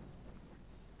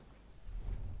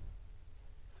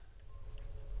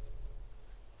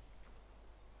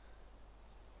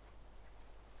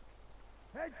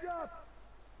 Heads up!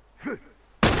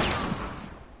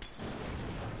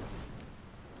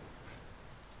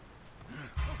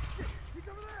 He's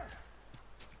over there!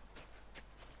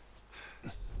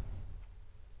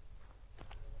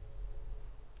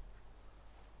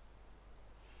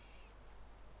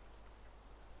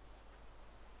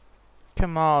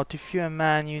 Come out, if you're a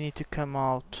man you need to come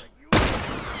out.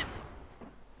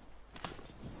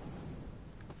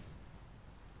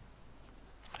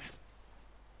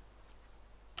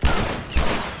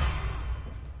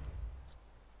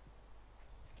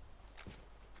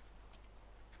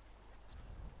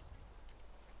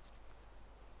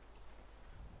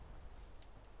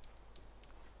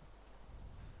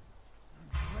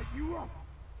 Let you up!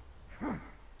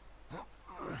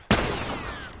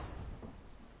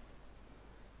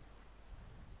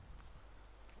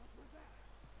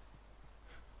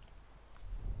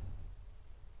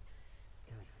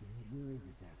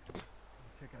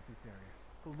 Check out this area.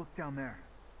 Go look down there.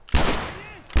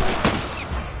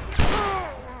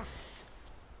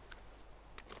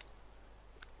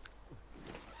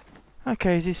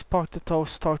 Okay, this part that I'll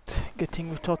start getting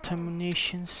without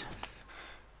ammunitions.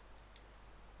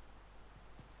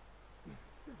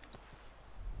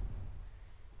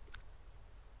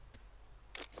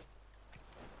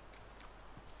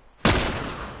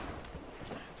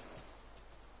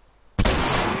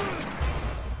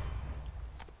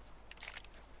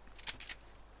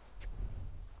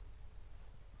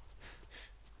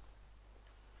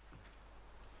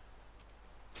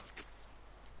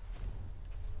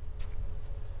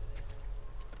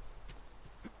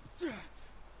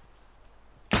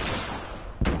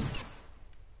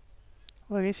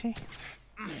 Where is he?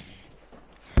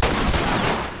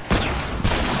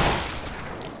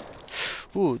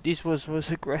 Ooh, this was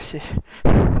aggressive.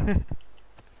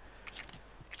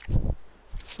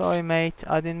 Sorry mate,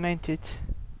 I didn't mean it.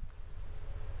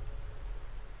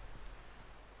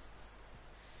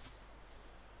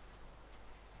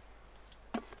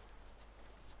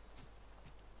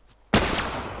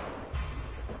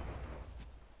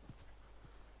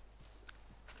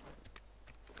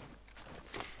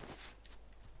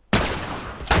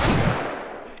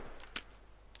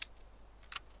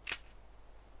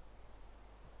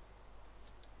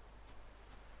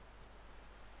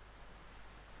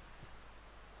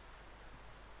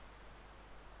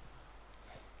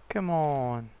 Come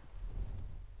on.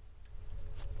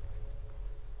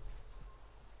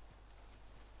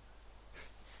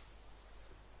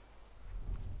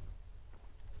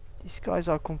 These guys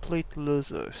are complete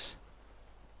losers.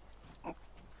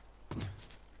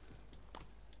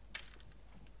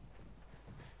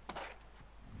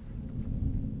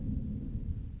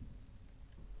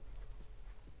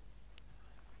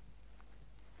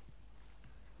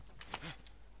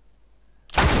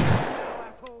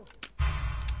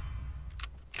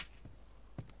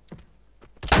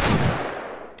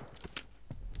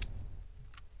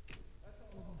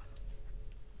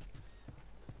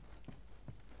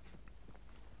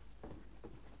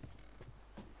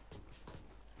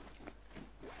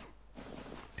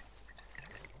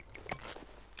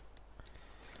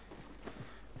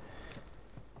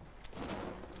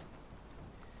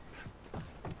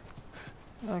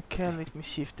 Okay, let me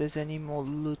see if there's any more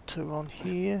loot around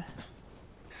here.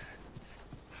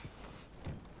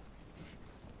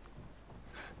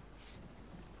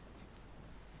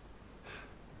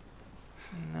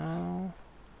 No.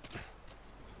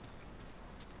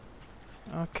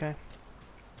 Okay.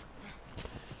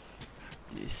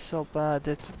 This is so bad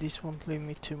that this won't leave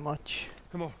me too much.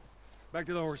 Come on, back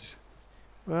to the horses.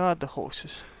 Where are the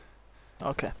horses?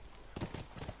 Okay.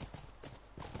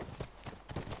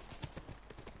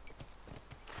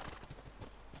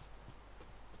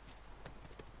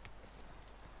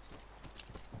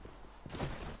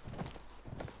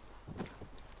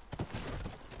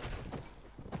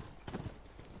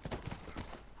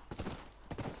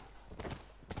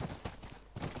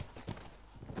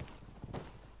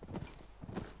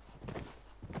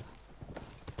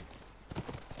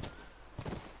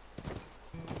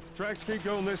 Tracks keep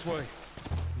going this way.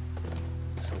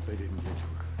 Just hope they didn't get to her.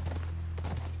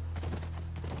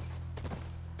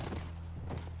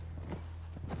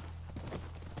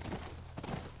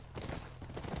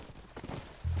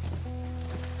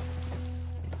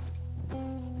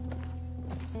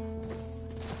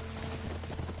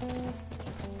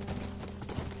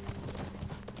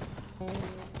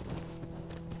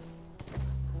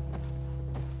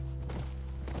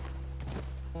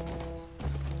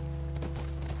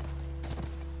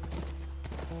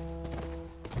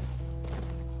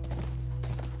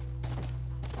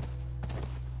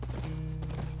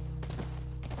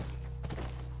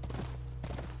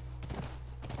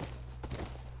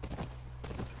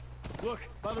 Look,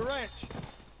 by the ranch.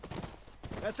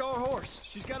 That's our horse.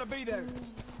 She's gotta be there.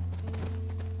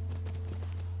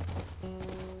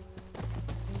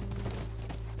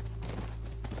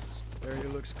 Area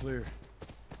looks clear.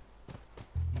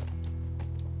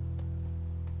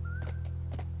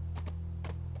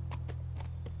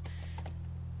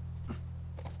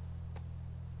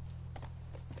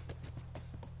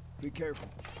 Be careful.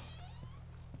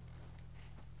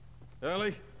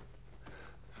 Ellie?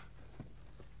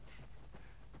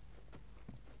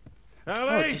 Oh,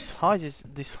 Ellie!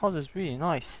 this house is really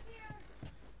nice.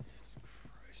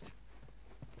 Christ.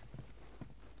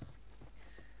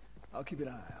 I'll keep an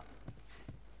eye out.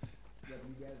 You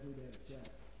guys need to have a chat.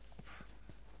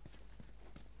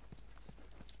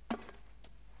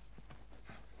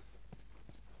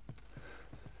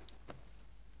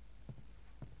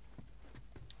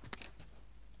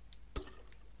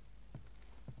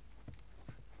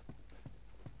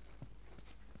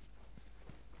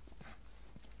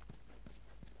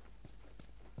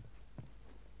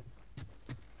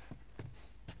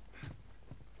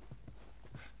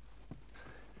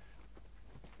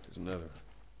 There's another.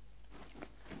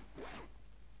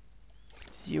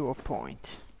 0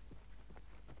 point.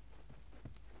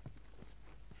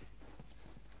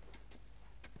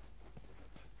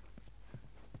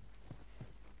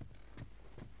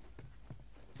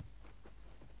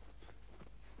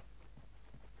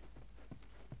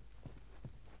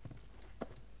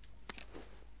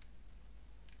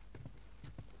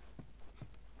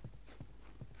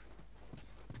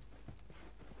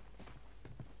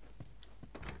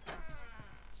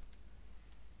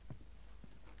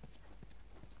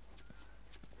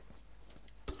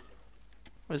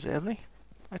 Was Ellie?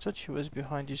 I thought she was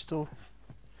behind this door.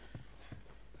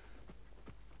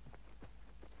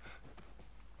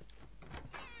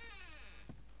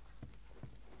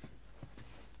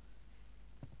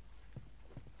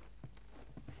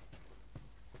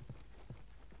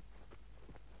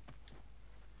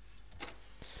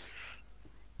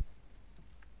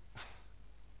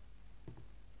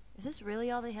 Is this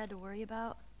really all they had to worry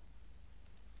about?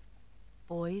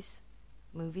 Boys,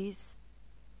 movies,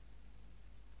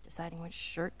 deciding which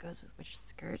shirt goes with which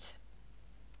skirt.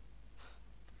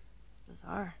 It's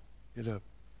bizarre. Get up.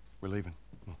 We're leaving.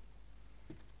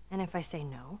 And if I say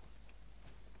no?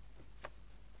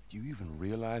 Do you even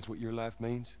realize what your life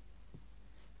means?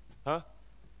 Huh?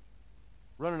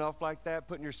 Running off like that,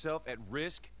 putting yourself at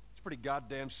risk? It's pretty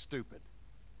goddamn stupid.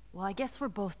 Well, I guess we're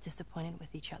both disappointed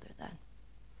with each other then.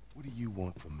 What do you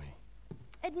want from me?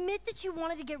 Admit that you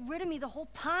wanted to get rid of me the whole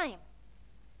time.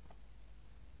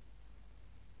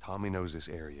 Tommy knows this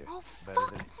area Oh, better fuck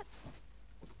than... that.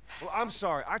 Well, I'm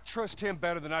sorry. I trust him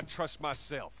better than I trust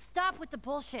myself. Stop with the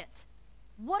bullshit.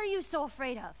 What are you so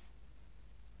afraid of?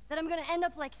 That I'm gonna end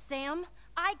up like Sam?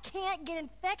 I can't get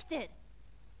infected.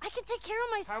 I can take care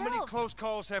of myself. How many close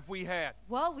calls have we had?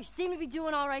 Well, we seem to be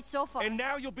doing all right so far. And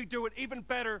now you'll be doing even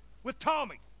better with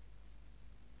Tommy.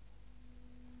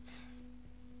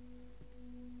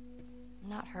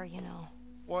 Not her, you know.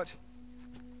 What?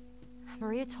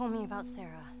 Maria told me about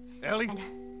Sarah. Ellie? And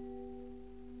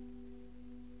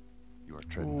You are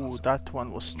treading on Ooh, some that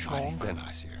one was mighty strong. thin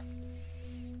ice here.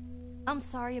 I'm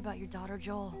sorry about your daughter,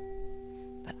 Joel.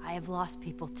 But I have lost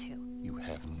people too. You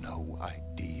have no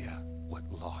idea what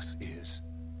loss is.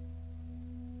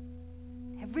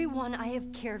 Everyone I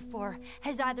have cared for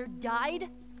has either died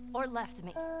or left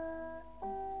me.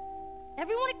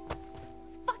 Everyone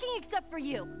fucking except for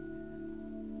you.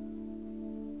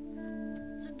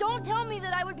 So don't tell me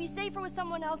that I would be safer with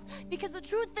someone else, because the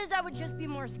truth is I would just be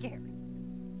more scared.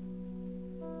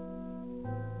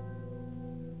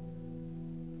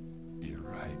 You're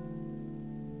right.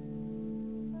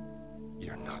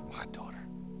 You're not my daughter.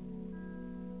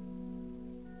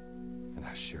 And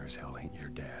I sure as hell ain't your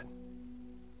dad.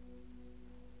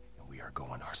 And we are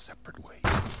going our separate ways.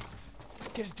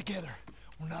 Get it together.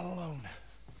 We're not alone.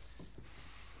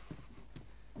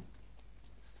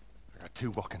 There are two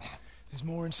walking in. There's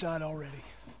more inside already.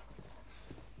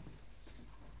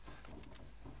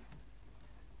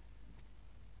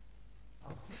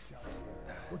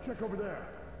 We'll check over there.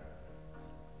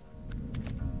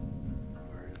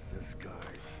 Where is this guy?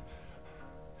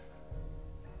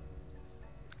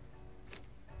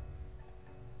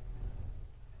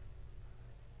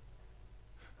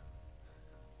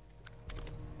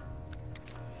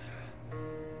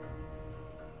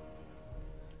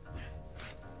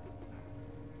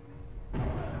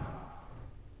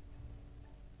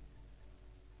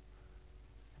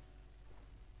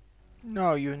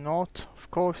 No, you're not,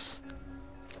 of course.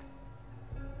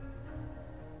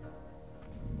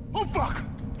 Oh, fuck!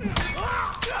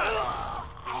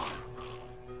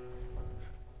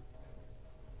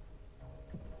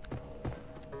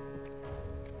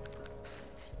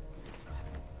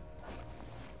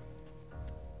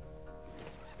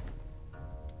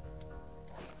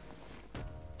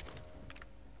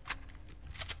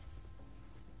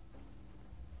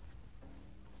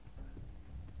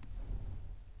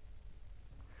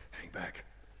 Hang back.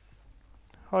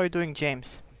 How are you doing,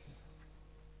 James?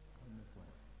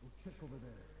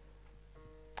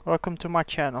 Welcome to my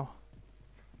channel.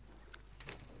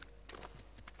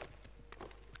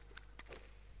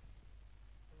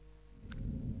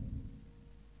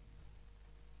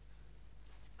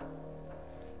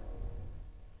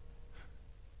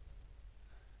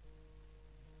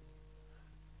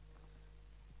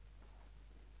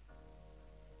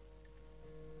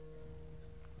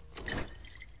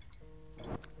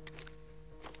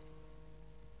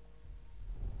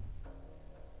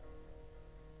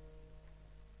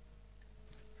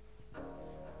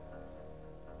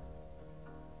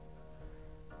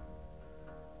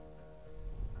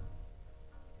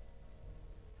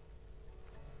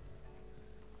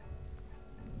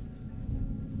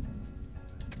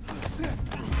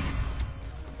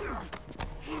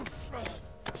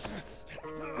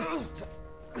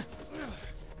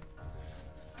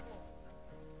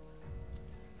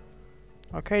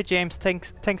 Okay, James,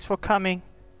 thanks for coming.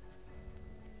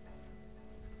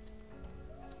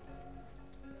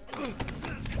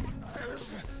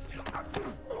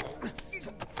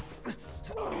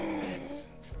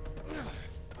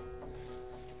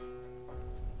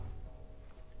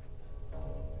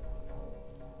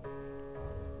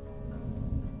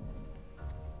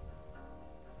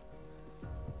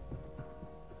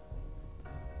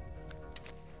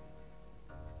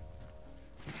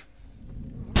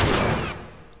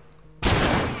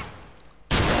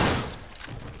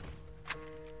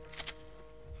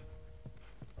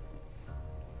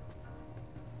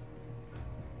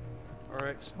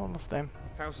 right. It's one of them.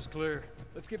 House is clear.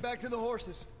 Let's get back to the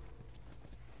horses.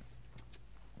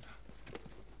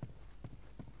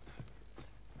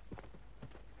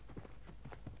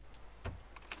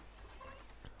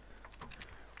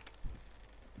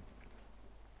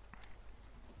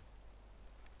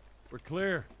 We're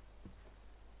clear.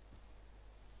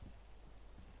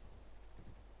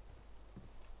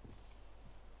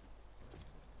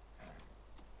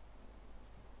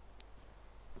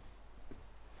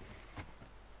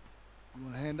 You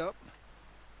want a hand up?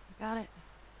 Got it.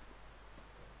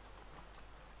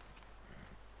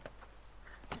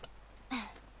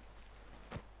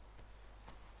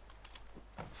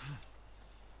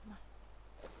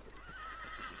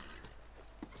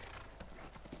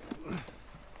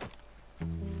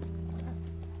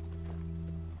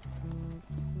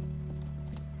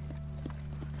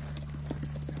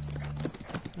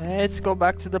 Let's go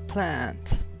back to the plant.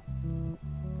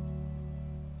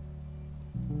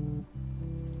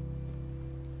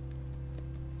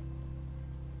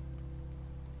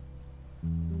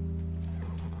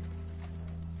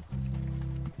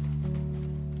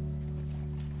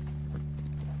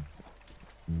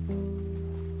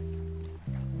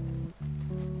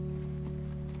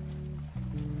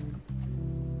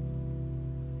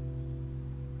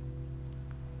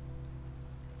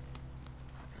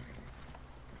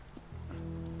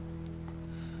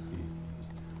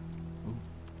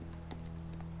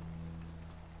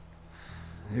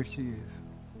 There she is.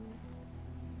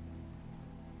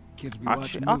 Kids be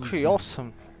watching movies Actually tonight.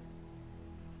 awesome.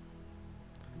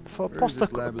 For Where is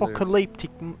this lab of theirs?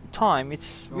 post-apocalyptic time,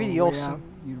 it's All really the way awesome. out,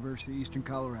 University of Eastern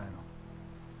Colorado.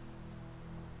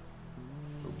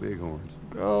 Go Bighorns.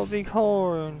 Go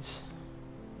Bighorns.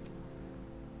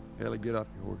 Ellie, get off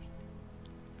your horse.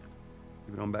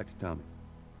 Give it on back to Tommy.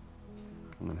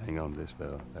 I'm gonna hang on to this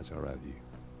fella, if that's all right with you.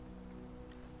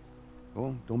 Go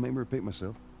on, don't make me repeat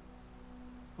myself.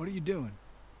 What are you doing?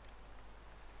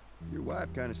 Your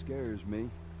wife kind of scares me.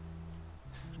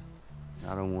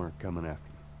 I don't want her coming after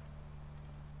me.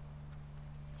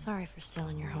 Sorry for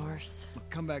stealing your horse. Well,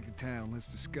 come back to town. Let's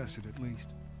discuss it at least.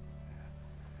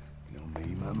 You know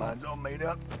me, my mind's all made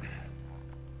up.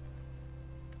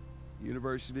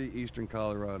 University, Eastern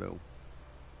Colorado.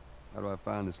 How do I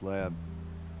find this lab?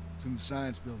 It's in the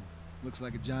science building. Looks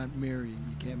like a giant mirror. You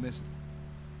can't miss it.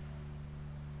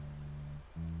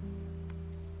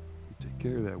 You take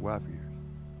care of that wife of yours.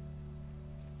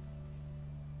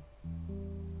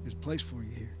 There's a place for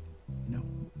you here. You know?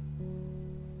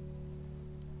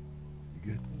 You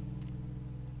good?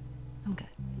 I'm good.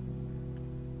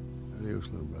 Adios,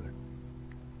 little brother.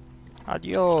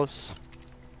 Adios.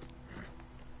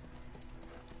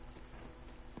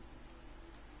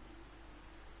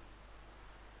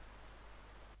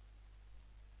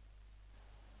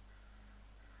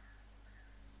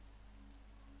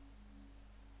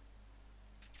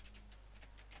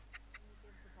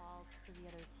 Give the ball to the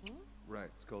other team. Right,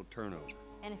 it's called turnover.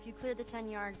 And if you clear the 10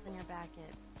 yards, then you're back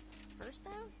at first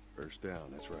down? First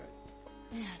down, that's right.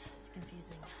 Man, it's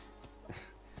confusing.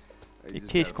 Hey, you It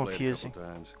just is gotta play it a confusing.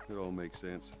 couple times. It all makes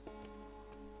sense.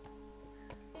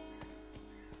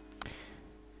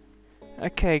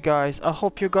 Okay, guys, I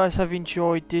hope you guys have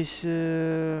enjoyed this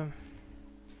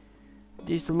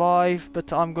this live,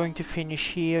 but I'm going to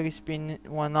finish here. It's been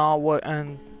 1 hour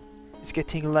and it's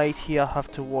getting late here. I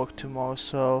have to work tomorrow,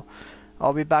 so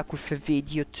I'll be back with a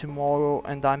video tomorrow,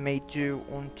 and I may do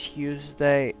on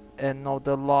Tuesday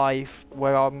another live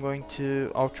where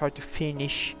I'll try to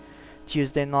finish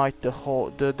Tuesday night the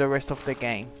rest of the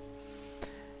game.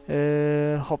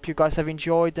 Hope you guys have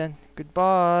enjoyed, and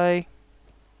goodbye.